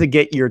I wanted to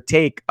get your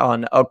take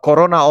on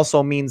Corona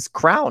also means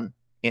crown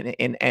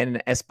in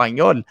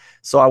Espanol.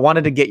 So I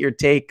wanted to get your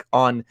take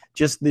on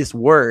just this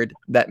word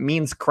that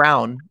means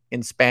crown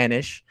in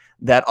Spanish,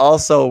 that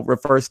also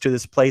refers to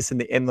this place in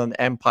the Inland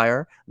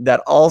Empire,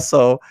 that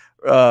also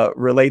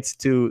relates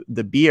to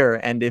the beer,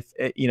 and if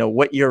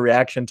what your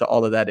reaction to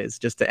all of that is,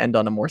 just to end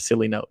on a more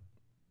silly note.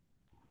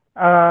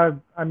 I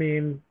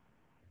mean,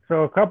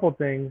 so a couple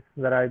things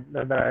that I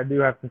do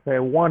have to say.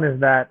 One is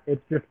that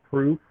it's just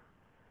proof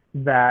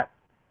that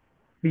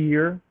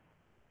fear,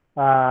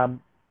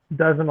 um,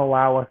 doesn't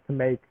allow us to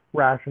make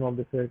rational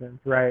decisions,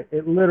 right?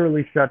 It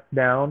literally shuts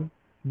down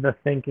the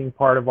thinking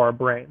part of our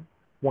brain.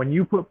 When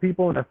you put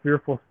people in a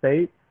fearful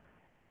state,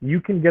 you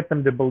can get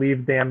them to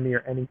believe damn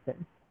near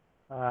anything.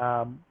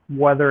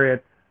 Whether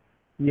it's,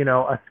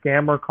 a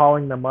scammer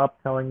calling them up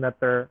telling that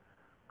their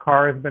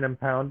car has been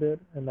impounded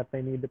and that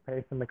they need to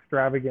pay some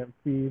extravagant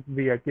fees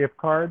via gift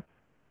cards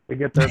to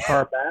get their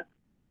car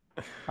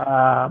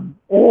back,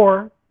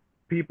 or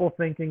people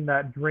thinking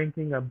that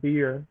drinking a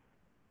beer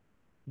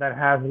that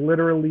has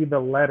literally the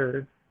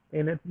letters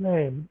in its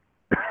name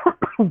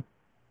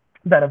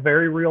that a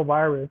very real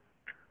virus.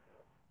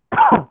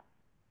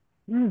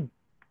 Need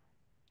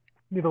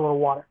a little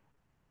water.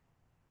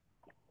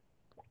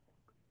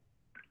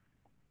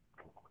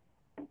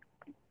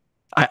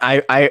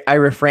 I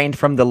refrained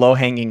from the low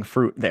hanging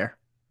fruit there.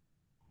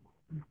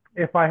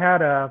 If I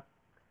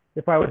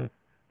was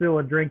still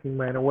a drinking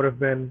man, it would have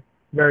been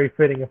very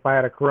fitting if I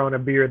had a Corona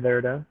beer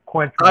there to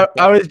quench my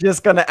I thirst. was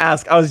just gonna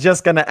ask. I was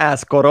just gonna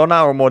ask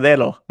Corona or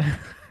Modelo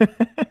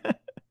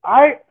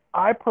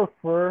I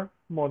prefer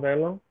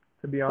Modelo,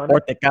 to be or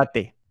honest.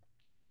 Tecate.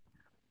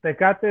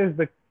 Tecate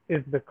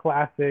is the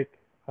classic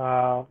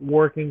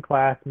working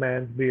class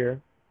man's beer,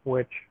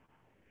 which,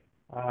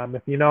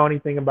 if you know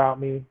anything about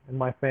me and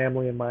my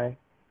family and my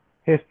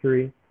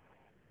history,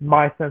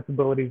 my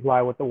sensibilities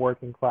lie with the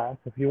working class.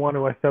 If you want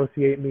to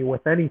associate me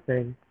with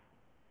anything,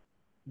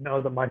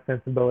 know that my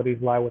sensibilities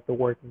lie with the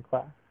working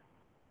class.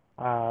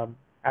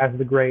 As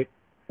the great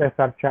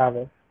Cesar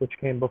Chavez, which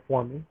came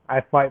before me,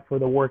 I fight for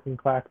the working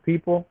class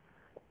people.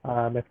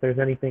 If there's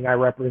anything I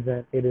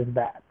represent, it is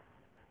that.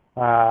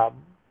 Um,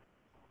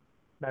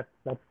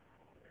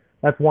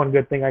 that's one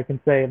good thing I can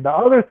say. The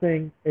other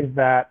thing is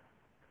that,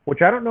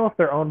 which I don't know if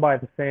they're owned by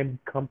the same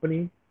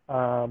company,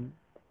 um,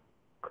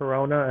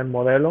 Corona and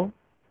Modelo,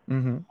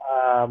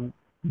 Mm-hmm.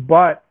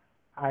 but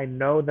I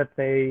know that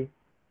they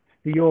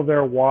steal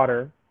their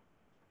water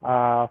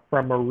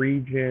from a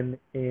region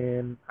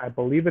in, I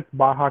believe it's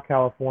Baja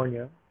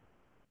California,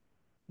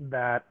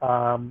 that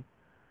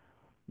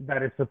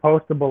that is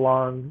supposed to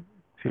belong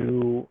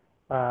to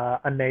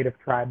a native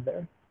tribe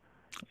there.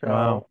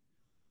 Wow.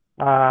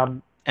 So,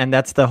 um, And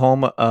that's the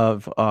home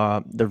of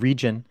the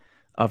region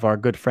of our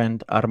good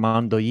friend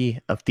Armando Yi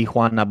of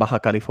Tijuana, Baja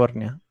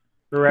California,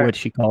 which correct.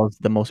 he calls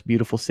the most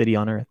beautiful city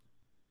on earth.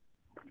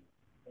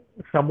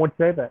 Some would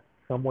say that.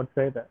 Some would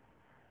say that.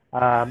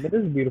 It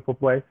is a beautiful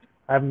place.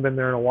 I haven't been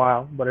there in a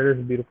while, but it is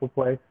a beautiful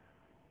place.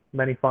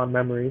 Many fond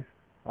memories.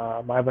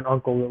 I have an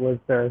uncle that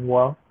lives there as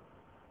well.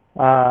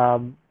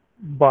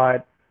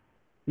 But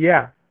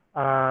yeah,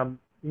 um,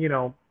 you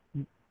know,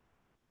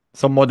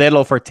 So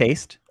Modelo for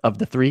taste of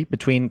the three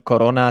between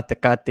Corona,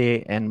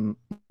 Tecate, and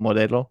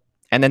Modelo.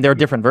 And then there are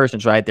different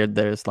versions, right?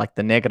 There's like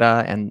the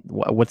Negra and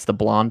what's the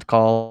blonde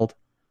called?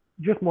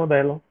 just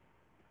Modelo.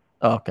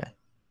 Oh, okay.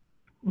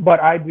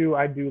 But I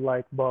do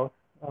like both.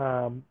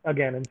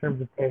 Again, in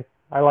terms of taste,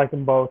 I like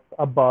them both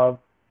above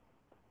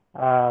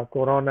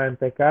Corona and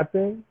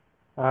Tecate.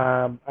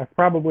 I've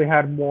probably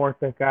had more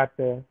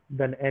Tecate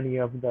than any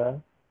of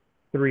the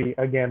three,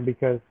 again,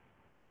 because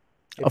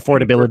it's cheaper.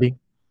 Affordability.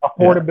 Yeah.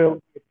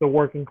 Affordability, it's the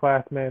working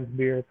class man's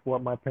beer. It's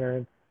what my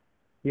parents,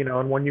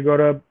 and when you go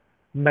to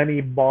many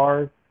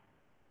bars,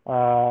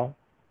 uh,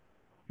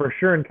 for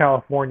sure in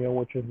California,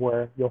 which is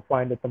where you'll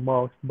find it the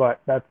most, but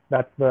that's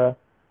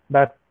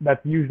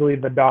usually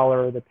the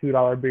dollar or the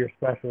 $2 beer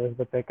special is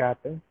the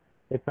Tecate.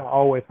 It's not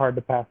always hard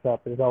to pass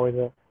up. There's always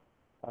a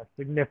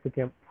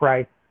significant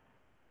price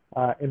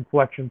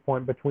inflection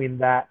point between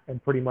that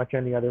and pretty much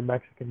any other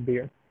Mexican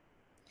beer.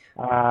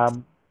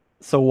 Um,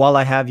 So while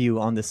I have you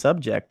on the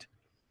subject,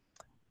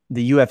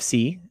 the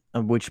UFC,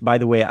 which by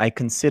the way I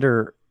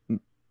consider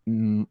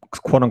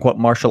quote unquote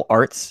martial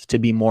arts to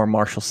be more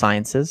martial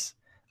sciences.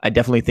 I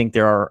definitely think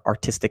there are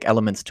artistic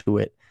elements to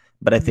it,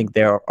 but I think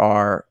there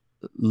are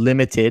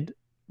limited,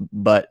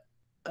 but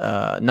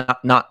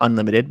not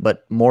unlimited,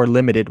 but more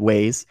limited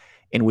ways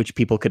in which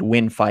people could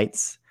win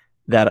fights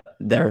that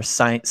there's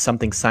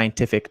something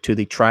scientific to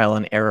the trial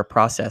and error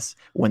process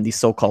when these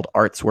so-called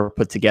arts were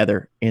put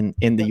together in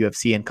the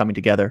UFC and coming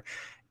together.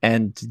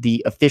 And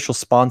the official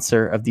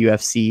sponsor of the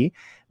UFC,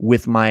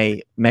 with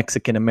my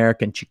Mexican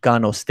American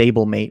Chicano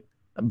stablemate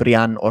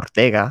Brian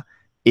Ortega,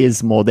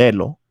 is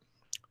Modelo.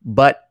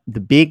 But the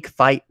big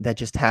fight that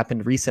just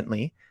happened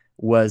recently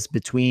was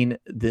between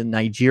the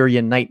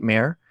Nigerian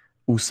nightmare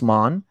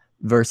Usman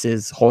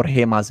versus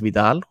Jorge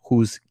Masvidal,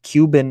 who's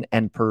Cuban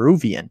and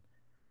Peruvian.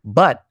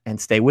 But, and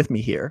stay with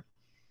me here,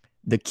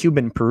 the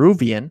Cuban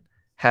Peruvian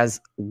has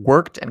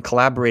worked and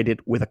collaborated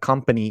with a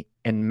company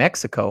in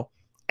Mexico,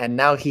 and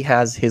now he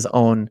has his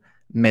own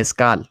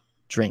mezcal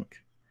drink.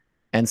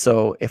 And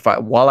so,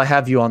 while I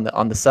have you on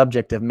the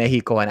subject of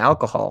Mexico and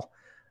alcohol,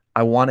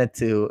 I wanted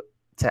to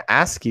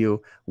ask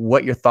you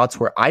what your thoughts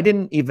were. I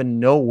didn't even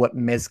know what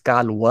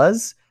mezcal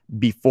was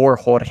before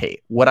Jorge.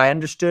 What I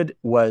understood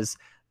was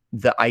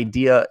the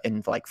idea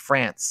in like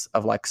France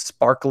of like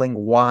sparkling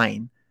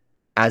wine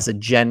as a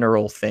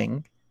general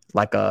thing,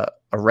 like a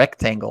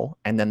rectangle,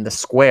 and then the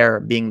square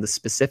being the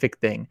specific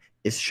thing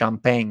is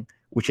Champagne,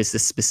 which is the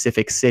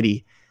specific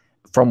city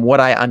from what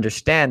I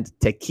understand,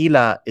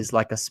 tequila is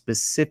like a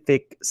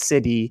specific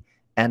city,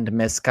 and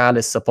mezcal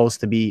is supposed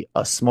to be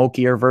a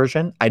smokier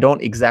version. I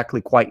don't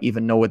exactly quite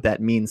even know what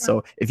that means.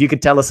 So if you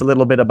could tell us a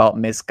little bit about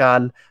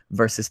mezcal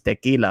versus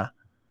tequila.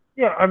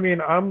 Yeah, I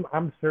mean,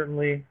 I'm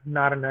certainly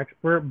not an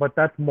expert, but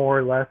that's more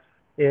or less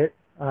it.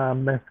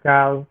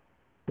 Mezcal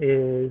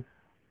is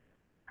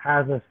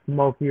has a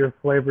smokier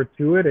flavor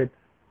to it.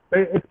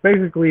 It's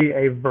basically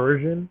a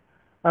version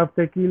of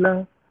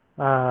tequila,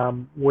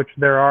 which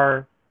there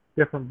are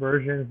different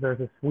versions. There's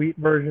a sweet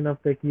version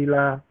of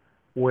tequila,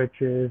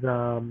 which is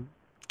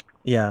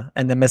Yeah,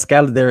 and the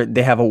mezcal,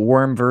 they have a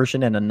worm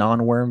version and a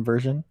non-worm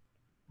version.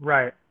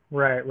 right,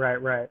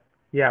 right.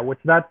 Yeah, which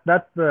that's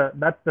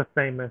the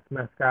famous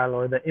mezcal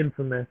or the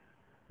infamous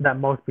that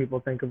most people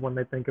think of when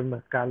they think of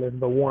mezcal is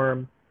the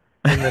worm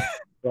in the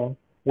tequila,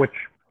 which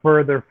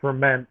further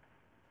ferments,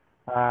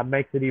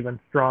 makes it even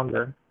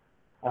stronger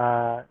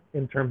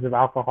in terms of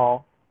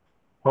alcohol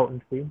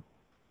potency.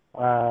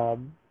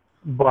 Um,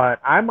 but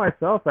I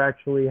myself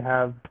actually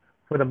have,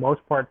 for the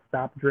most part,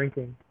 stopped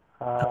drinking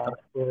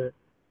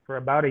for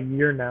about a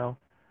year now.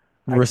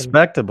 I can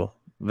Respectable,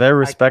 very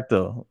I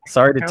respectable. can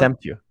Sorry to count.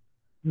 tempt you.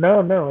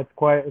 No, it's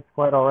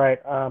quite all right.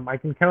 I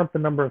can count the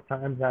number of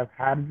times I've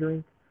had a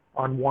drink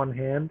on one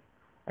hand,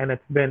 and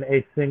it's been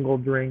a single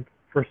drink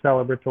for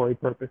celebratory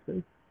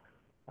purposes.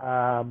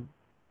 Um,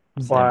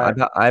 Same.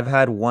 but I've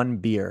had one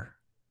beer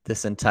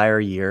this entire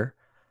year.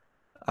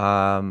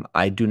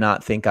 I do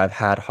not think I've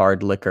had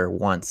hard liquor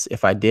once.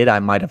 If I did, I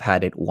might have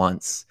had it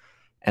once.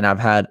 And I've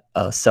had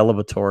a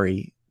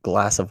celebratory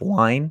glass of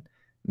wine.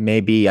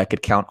 Maybe I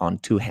could count on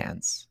two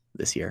hands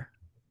this year.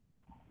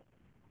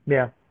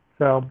 yeah,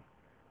 so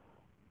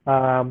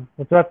so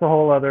that's a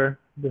whole other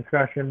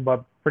discussion.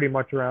 But pretty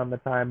much around the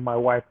time my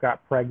wife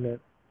got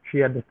pregnant, she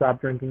had to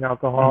stop drinking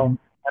alcohol, Mhm.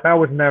 and I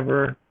was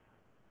never,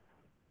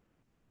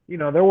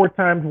 there were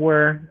times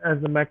where,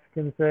 as the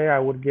Mexicans say, I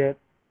would get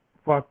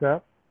fucked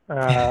up,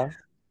 uh,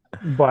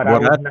 but I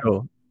was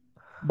never,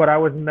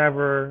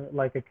 Borracho.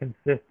 like a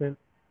consistent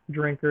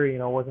drinker. It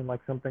wasn't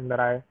like something that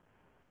I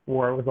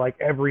where it was like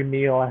every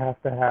meal I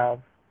have to have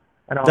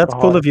an That's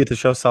cool alcoholic. of you to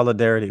show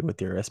solidarity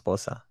with your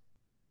esposa.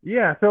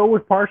 Yeah, so it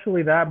was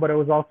partially that, but it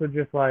was also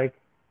just like,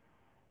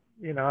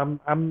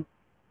 I'm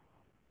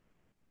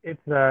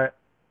it's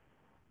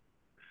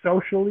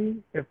socially,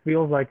 it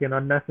feels like an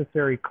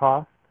unnecessary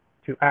cost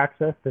to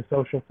access to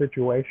social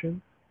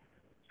situations.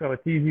 So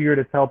it's easier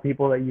to tell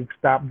people that you've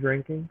stopped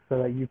drinking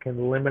so that you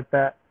can limit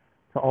that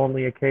to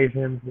only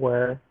occasions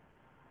where,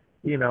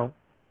 you know,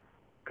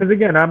 because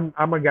again,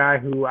 I'm a guy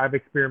who I've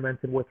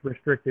experimented with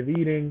restrictive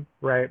eating,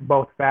 right?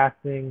 Both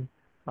fasting,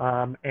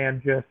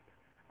 and just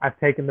I've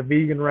taken the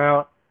vegan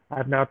route.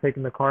 I've now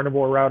taken the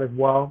carnivore route as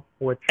well,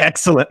 which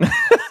Excellent.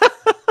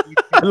 you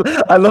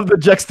can't I love the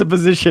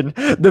juxtaposition.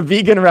 The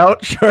vegan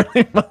route,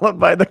 shortly followed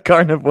by the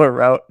carnivore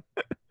route.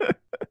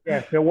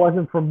 Yes, it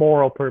wasn't for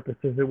moral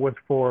purposes. It was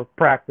for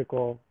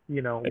practical,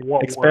 what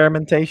works,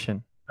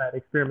 Experimentation. that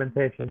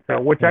experimentation. So,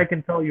 which Yeah, I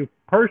can tell you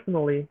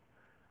personally,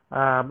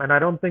 and I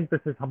don't think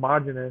this is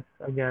homogenous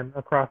again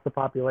across the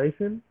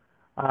population.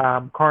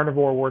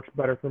 Carnivore works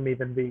better for me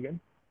than vegan.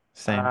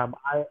 same.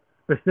 I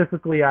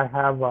specifically I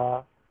have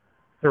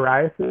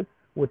psoriasis,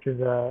 which is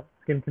a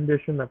skin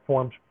condition that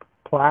forms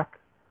plaque.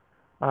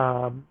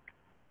 Um,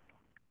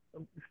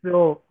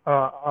 Still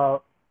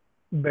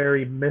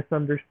very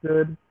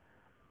misunderstood,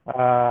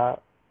 uh,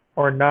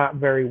 or not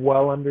very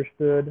well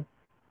understood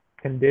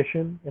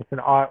condition. It's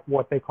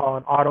what they call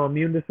an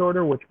autoimmune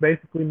disorder, which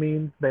basically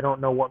means they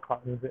don't know what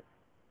causes it.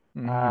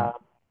 Hmm. Uh,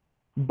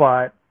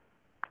 but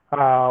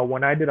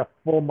when I did a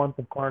full month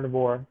of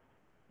carnivore,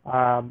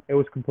 it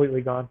was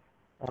completely gone.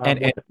 And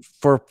With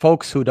for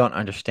folks who don't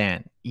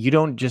understand, you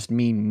don't just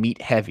mean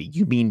meat heavy.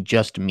 You mean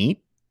just meat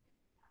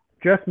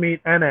just meat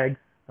and eggs.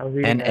 I was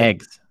and eating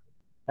eggs.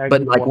 eggs But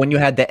as like well. when you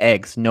had the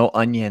eggs, no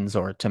onions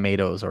or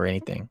tomatoes or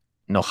anything.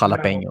 No No,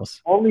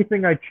 jalapenos. only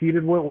thing I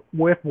cheated with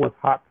was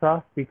hot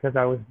sauce because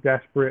I was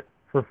desperate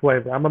for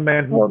flavor. I'm a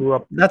man who Well, grew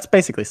up. that's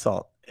basically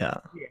salt. Yeah.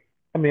 Yeah.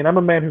 I mean, I'm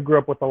a man who grew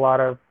up with a lot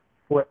of.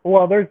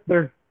 Well, there's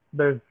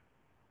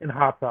in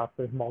hot sauce.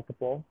 There's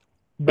multiple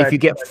If you veg.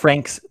 get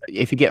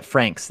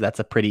Frank's, that's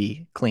a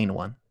pretty clean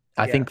one.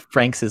 I Yeah, think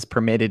Frank's is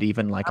permitted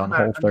even like on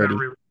Whole I'm not 30.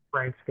 really a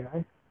Frank's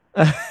guy.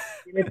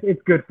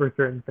 It's good for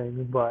certain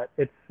things, but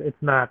it's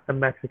not the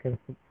Mexican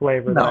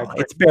flavor that I No,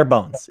 crave. it's bare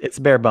bones. It's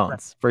bare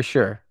bones for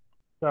sure.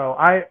 So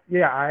I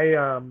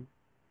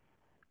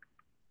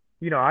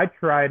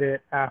tried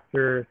it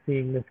after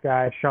seeing this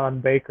guy Sean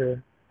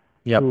Baker,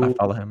 Yep, I who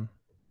follow him.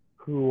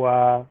 who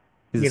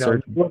He's a you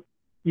surgeon. look,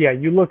 yeah,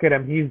 you look at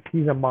him,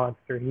 he's a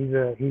monster. He's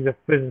a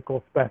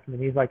physical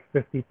specimen. He's like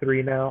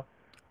 53 now.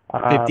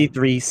 Um,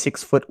 53,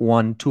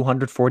 6'1",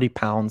 240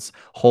 pounds,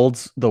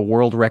 holds the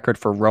world record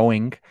for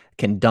rowing,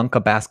 can dunk a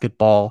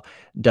basketball,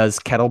 does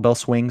kettlebell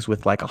swings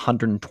with like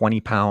 120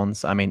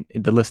 pounds. I mean,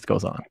 the list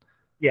goes on.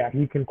 yeah,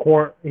 he can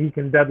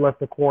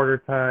deadlift a quarter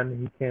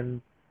ton. He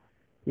can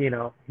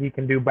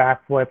do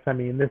backflips. I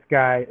mean, this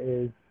guy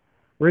is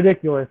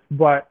ridiculous.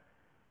 But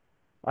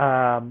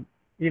um,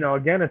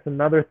 again, it's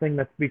another thing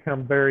that's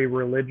become very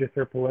religious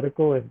or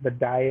political is the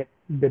diet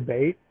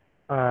debate.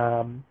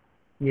 Um,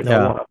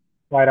 Yeah.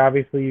 quite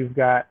obviously you've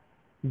got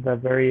the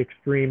very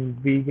extreme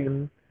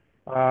vegan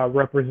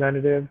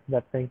representatives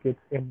that think it's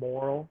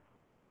immoral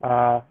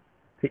uh,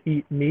 to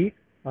eat meat.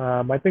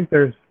 I think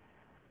there's,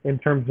 in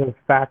terms of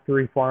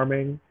factory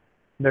farming,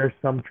 there's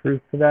some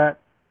truth to that.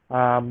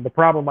 The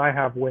problem I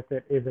have with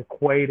it is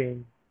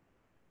equating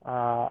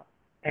uh,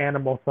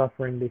 animal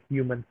suffering to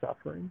human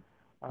suffering.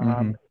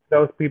 Hmm.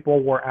 Those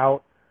people were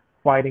out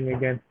fighting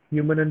against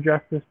human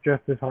injustice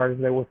just as hard as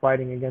they were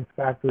fighting against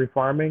factory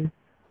farming,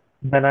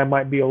 then I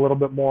might be a little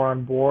bit more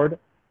on board.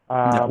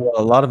 Yeah, Um, well,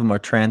 a lot of them are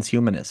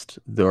transhumanist.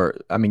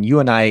 I mean, you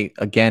and I,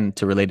 again,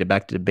 to relate it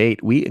back to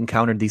debate, we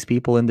encountered these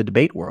people in the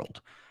debate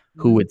world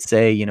who mhm. would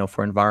say,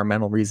 for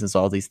environmental reasons,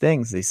 all these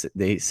things.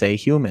 They say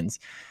humans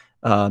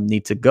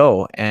need to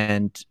go,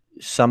 and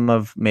some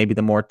of maybe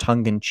the more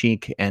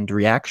tongue-in-cheek and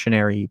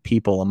reactionary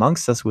people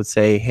amongst us would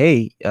say,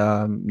 "Hey,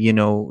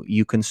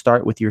 you can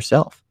start with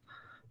yourself."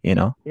 You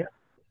know, Yeah,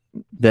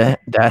 that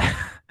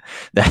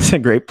that's a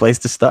great place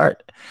to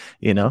start.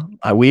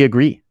 We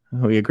agree,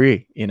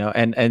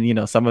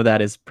 and some of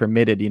that is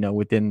permitted,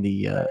 within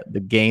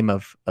the game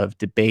of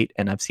debate,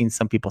 and I've seen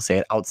some people say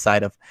it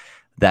outside of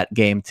that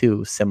game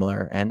too,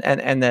 similar, and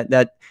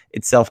that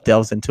itself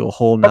delves into a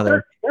whole but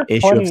nother there's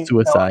issue of plenty.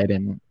 suicide.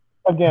 And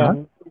huh?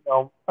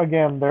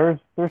 Again, there's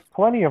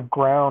plenty of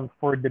ground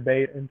for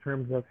debate in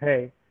terms of,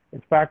 hey,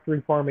 is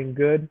factory farming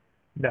good?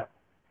 No,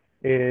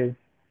 is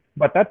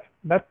but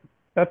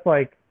that's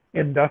like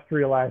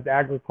industrialized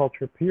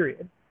agriculture.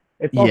 Period.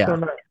 It's also Yeah,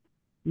 not.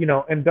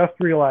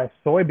 Industrialized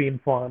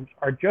soybean farms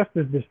are just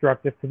as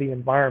destructive to the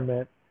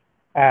environment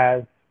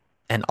as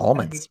and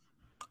any.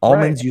 Right.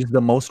 almonds use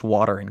the most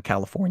water in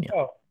California.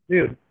 Oh,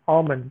 dude,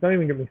 almonds. Don't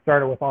even get me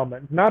started with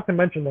almonds. Not to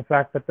mention the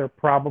fact that they're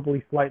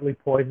probably slightly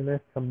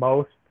poisonous to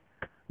most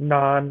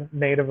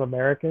non-Native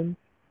Americans.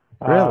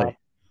 Uh, Really?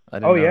 I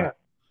oh didn't know yeah, that.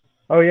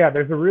 oh yeah.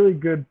 There's a really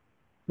good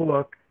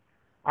book.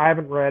 I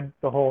haven't read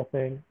the whole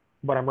thing,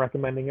 but I'm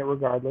recommending it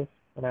regardless.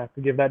 And I have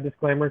to give that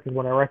disclaimer because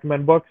when I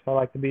recommend books, I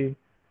like to be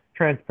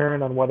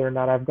transparent on whether or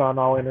not I've gone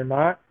all in or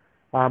not.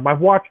 I've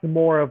watched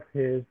more of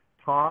his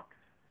talks.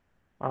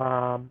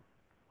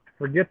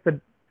 Forget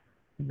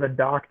the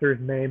doctor's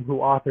name who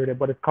authored it,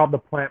 but it's called The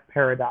Plant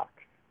Paradox,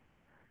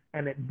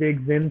 and it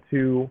digs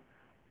into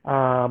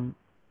um,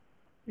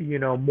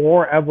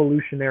 more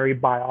evolutionary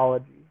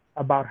biology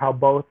about how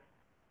both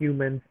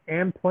humans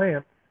and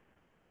plants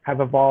have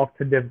evolved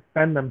to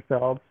defend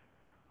themselves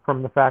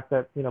from the fact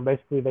that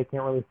basically they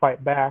can't really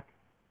fight back,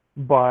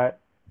 but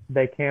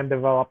they can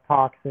develop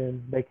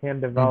toxins, they can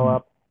Hmm.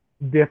 develop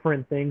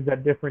different things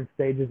at different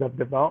stages of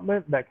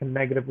development that can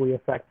negatively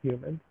affect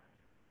humans.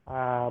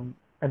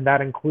 And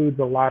that includes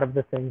a lot of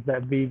the things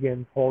that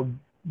vegans hold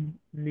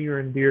near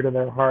and dear to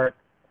their heart,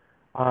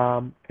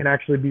 can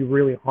actually be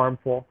really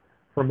harmful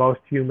for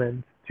most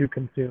humans to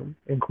consume,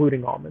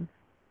 including almonds.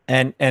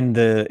 And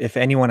the if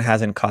anyone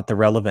hasn't caught the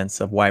relevance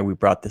of why we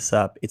brought this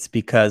up, it's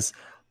because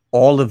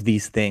all of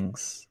these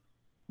things,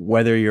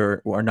 whether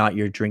you're or not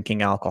you're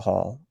drinking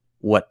alcohol,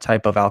 what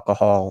type of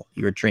alcohol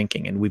you're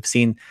drinking, and we've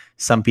seen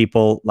some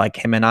people like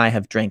him and I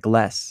have drank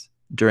less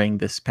during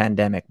this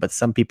pandemic, but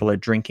some people are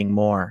drinking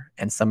more,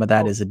 and some of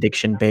that Oh, is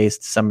addiction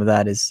based, some of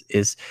that is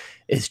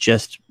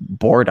just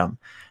boredom.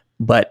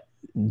 But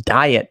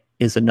diet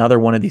is another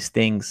one of these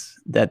things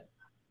that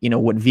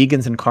what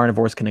vegans and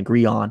carnivores can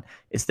agree on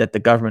is that the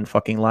government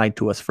fucking lied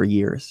to us for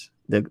years.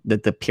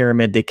 The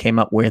pyramid they came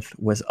up with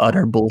was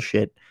utter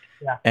bullshit.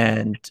 yeah.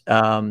 And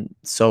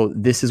so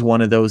this is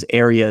one of those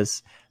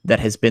areas that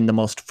has been the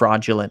most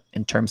fraudulent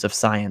in terms of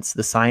science.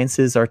 The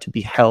sciences are to be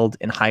held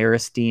in higher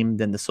esteem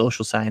than the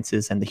social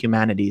sciences and the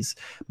humanities,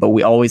 but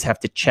we always have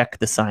to check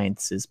the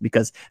sciences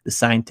because the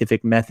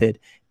scientific method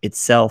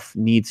itself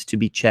needs to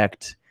be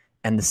checked.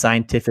 And the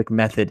scientific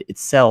method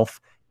itself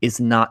is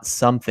not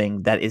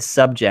something that is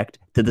subject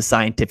to the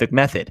scientific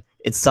method.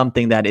 It's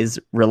something that is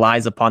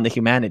relies upon the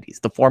humanities.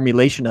 The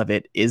formulation of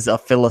it is a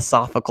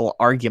philosophical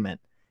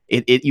argument.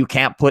 You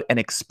can't put an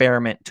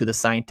experiment to the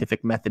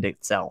scientific method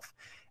itself.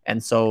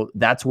 And so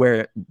that's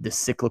where the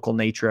cyclical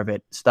nature of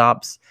it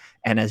stops.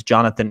 And as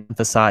Jonathan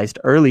emphasized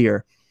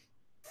earlier,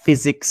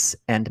 physics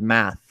and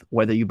math,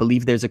 whether you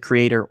believe there's a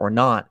creator or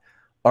not,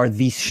 are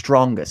the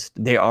strongest.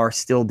 They are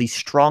still the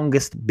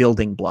strongest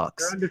building They're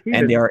blocks,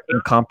 and they undefeated. are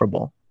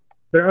incomparable.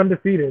 They're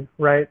undefeated,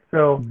 right?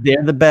 So,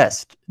 They're the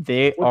best.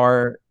 They which,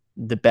 are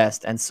the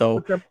best. And so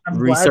which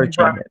I'm glad you researching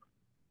brought. it.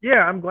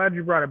 Yeah, I'm glad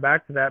you brought it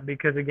back to that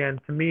because again,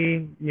 to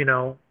me,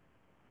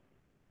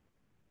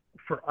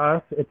 for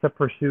us, it's a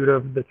pursuit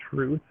of the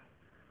truth,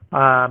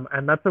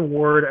 and that's a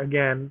word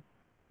again.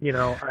 You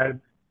know, I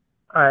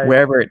I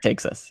Wherever it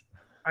takes us.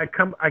 I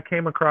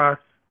came across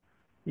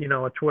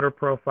a Twitter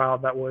profile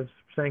that was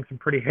saying some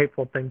pretty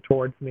hateful things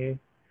towards me,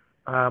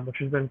 which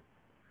has been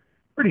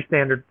pretty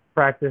standard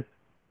practice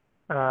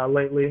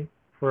lately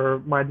for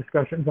my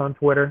discussions on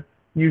Twitter.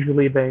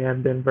 Usually they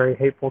end in very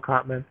hateful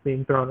comments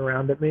being thrown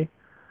around at me.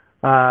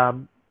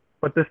 Um,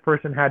 but this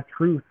person had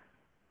truth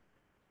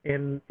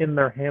in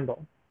their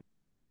handle.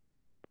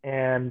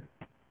 And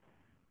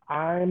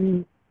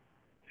I'm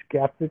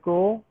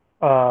skeptical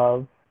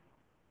of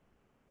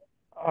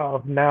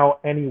now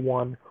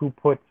anyone who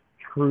puts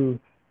truth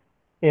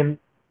in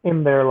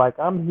in there, like,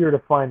 I'm here to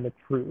find the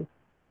truth.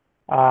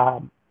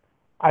 Um,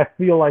 I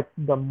feel like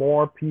the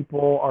more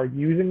people are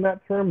using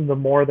that term, the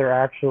more they're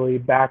actually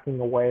backing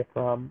away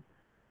from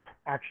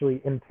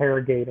actually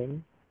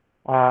interrogating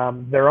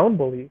their own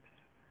beliefs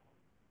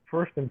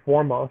first and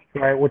foremost,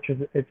 right? Which is,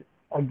 it's,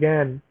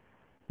 again,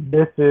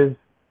 this is,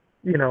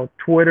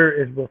 Twitter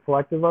is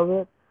reflective of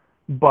it,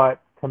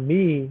 but to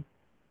me,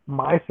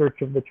 my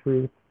search of the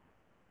truth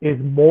is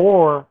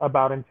more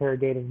about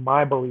interrogating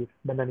my beliefs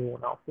than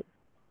anyone else's.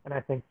 And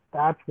I think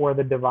that's where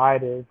the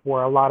divide is,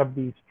 where a lot of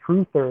these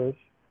truthers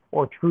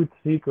or truth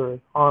seekers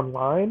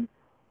online,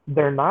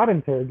 they're not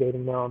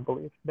interrogating their own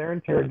beliefs. They're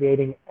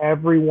interrogating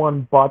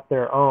everyone but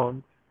their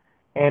own.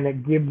 And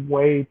it gives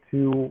way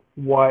to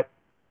what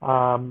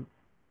um,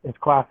 is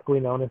classically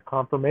known as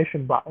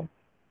confirmation bias,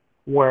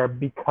 where,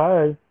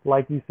 because,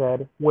 like you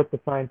said, with the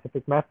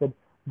scientific method,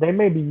 they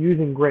may be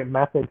using great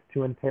methods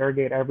to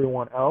interrogate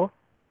everyone else,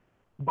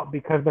 but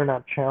because they're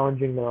not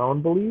challenging their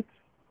own beliefs,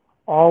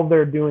 all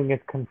they're doing is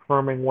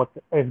confirming what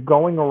is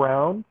going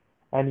around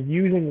and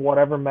using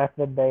whatever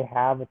method they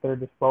have at their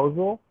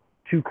disposal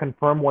to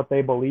confirm what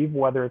they believe,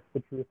 whether it's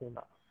the truth or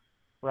not.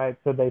 Right?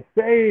 So they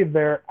say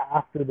they're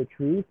after the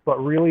truth, but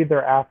really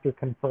they're after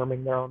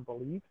confirming their own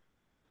beliefs.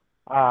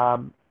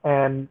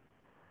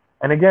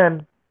 And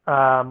again,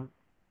 um,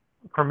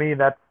 for me,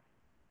 that's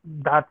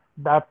that's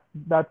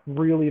that's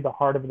really the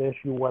heart of the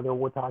issue. Whether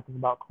we're talking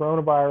about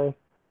coronavirus,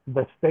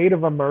 the state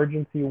of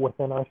emergency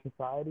within our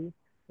society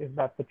is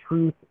that the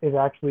truth is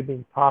actually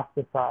being tossed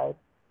aside,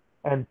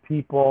 and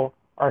people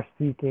are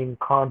seeking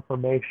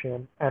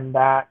confirmation, and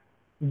that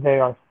they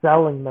are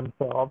selling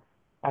themselves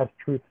as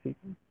truth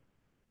seeking.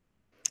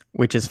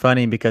 Which is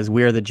funny because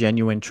we're the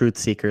genuine truth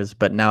seekers,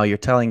 but now you're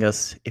telling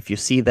us if you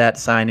see that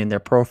sign in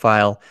their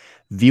profile,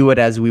 view it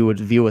as we would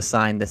view a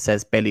sign that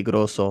says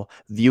peligroso,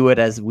 view it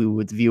as we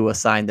would view a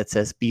sign that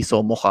says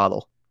piso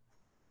mojado.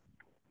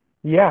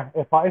 Yeah,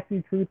 if I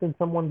see truth in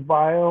someone's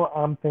bio,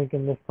 I'm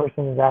thinking this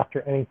person is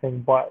after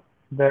anything but.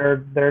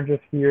 They're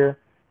just here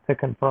to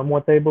confirm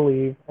what they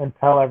believe and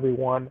tell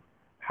everyone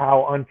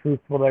how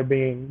untruthful they're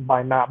being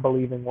by not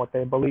believing what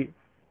they believe.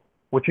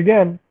 Which,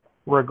 again,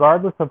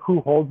 regardless of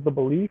who holds the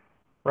belief,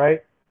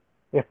 right?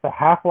 If the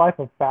half-life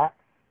of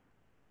facts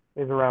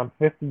is around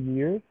 50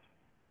 years,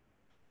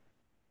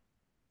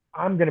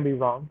 I'm going to be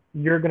wrong.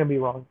 You're going to be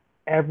wrong.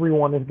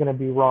 Everyone is going to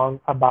be wrong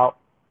about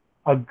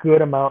a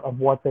good amount of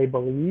what they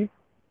believe,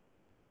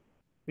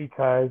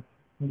 because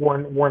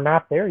we're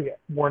not there yet.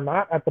 We're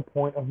not at the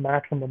point of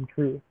maximum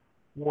truth.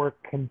 We're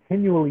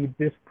continually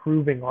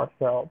disproving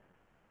ourselves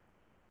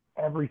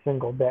every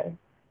single day.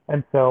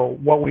 And so,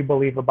 what we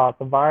believe about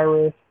the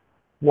virus,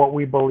 what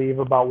we believe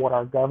about what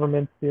our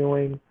government's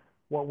doing,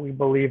 what we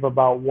believe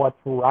about what's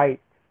right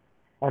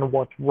and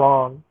what's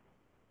wrong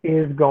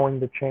is going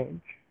to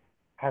change,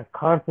 has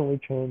constantly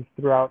changed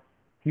throughout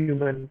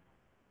human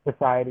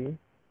society.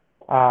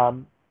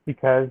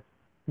 Because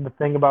the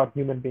thing about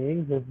human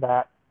beings is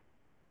that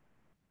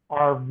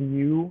our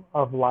view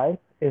of life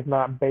is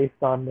not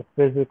based on the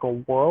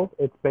physical world,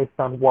 it's based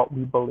on what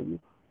we believe.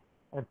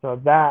 And so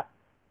that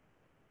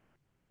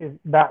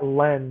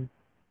lens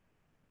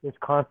is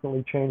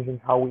constantly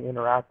changing how we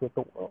interact with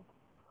the world.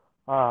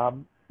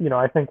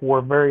 I think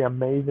we're very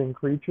amazing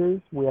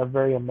creatures. We have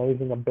very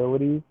amazing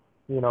abilities,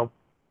 you know,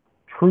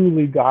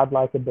 truly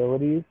godlike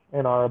abilities,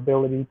 and our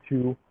ability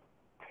to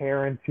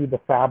tear into the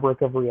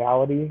fabric of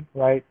reality,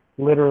 right?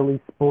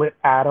 Literally split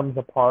atoms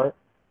apart,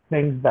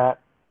 things that,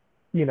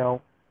 you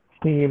know,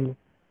 seem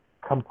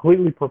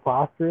completely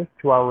preposterous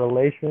to our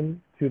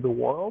relation to the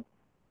world.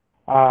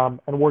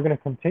 And we're going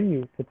to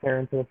continue to tear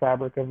into the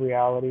fabric of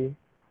reality.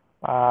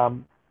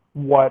 Um,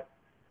 what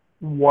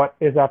what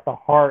is at the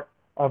heart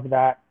of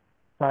that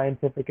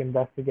scientific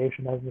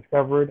investigation has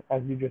discovered,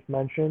 as you just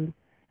mentioned,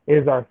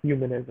 is our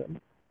humanism,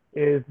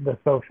 is the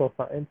social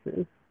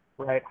sciences,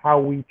 right? How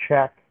we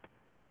check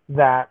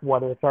that,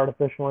 whether it's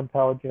artificial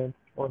intelligence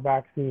or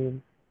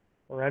vaccines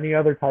or any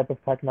other type of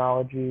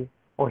technology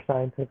or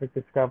scientific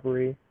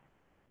discovery,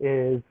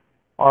 is,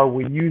 are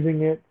we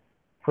using it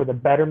for the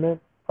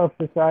betterment of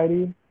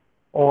society,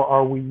 or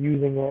are we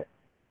using it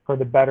for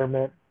the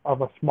betterment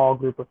of a small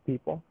group of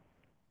people?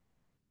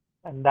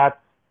 And that's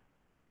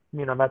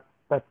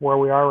where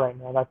we are right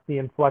now. That's the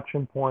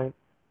inflection point.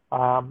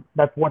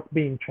 That's what's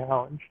being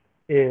challenged,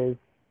 is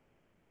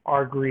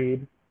our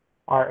greed,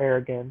 our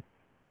arrogance,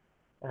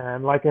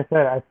 and like I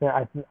said,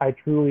 I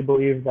truly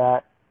believe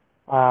that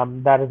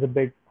that is a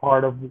big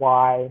part of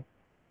why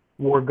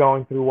we're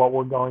going through what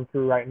we're going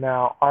through right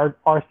now.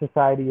 Our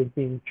society is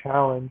being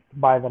challenged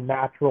by the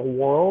natural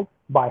world,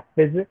 by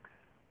physics,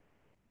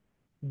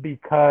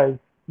 because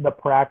the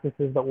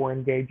practices that we're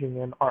engaging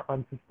in are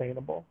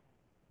unsustainable.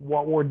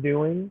 What we're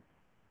doing,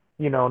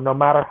 no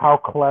matter how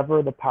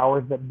clever the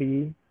powers that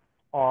be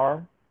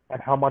are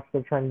and how much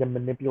they're trying to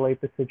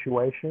manipulate the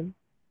situation,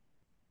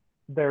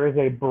 there is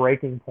a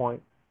breaking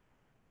point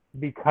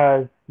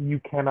because you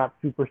cannot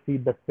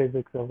supersede the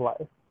physics of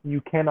life.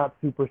 You cannot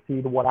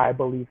supersede what I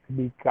believe to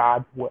be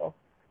God's will.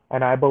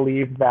 And I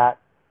believe that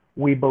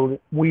we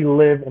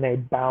live in a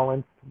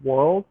balanced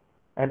world.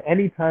 And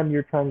anytime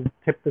you're trying to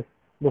tip the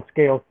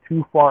scales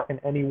too far in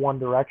any one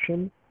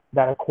direction,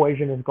 that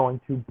equation is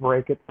going to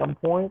break at some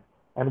point.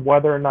 And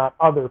whether or not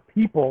other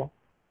people,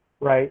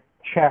 right,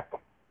 check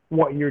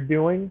what you're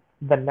doing,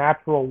 the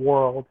natural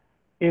world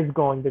is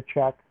going to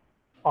check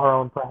our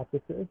own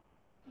practices.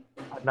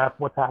 And that's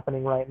what's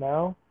happening right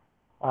now.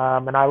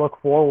 And I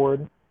look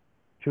forward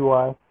to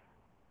us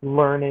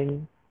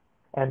learning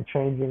and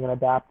changing and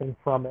adapting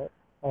from it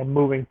and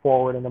moving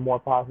forward in a more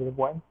positive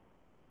way.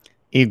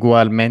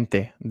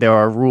 Igualmente, there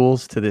are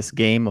rules to this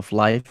game of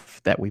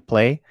life that we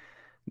play.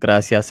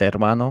 Gracias,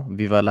 hermano.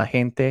 Viva la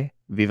gente.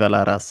 Viva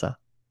la raza.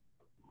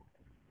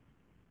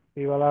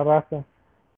 Viva la raza.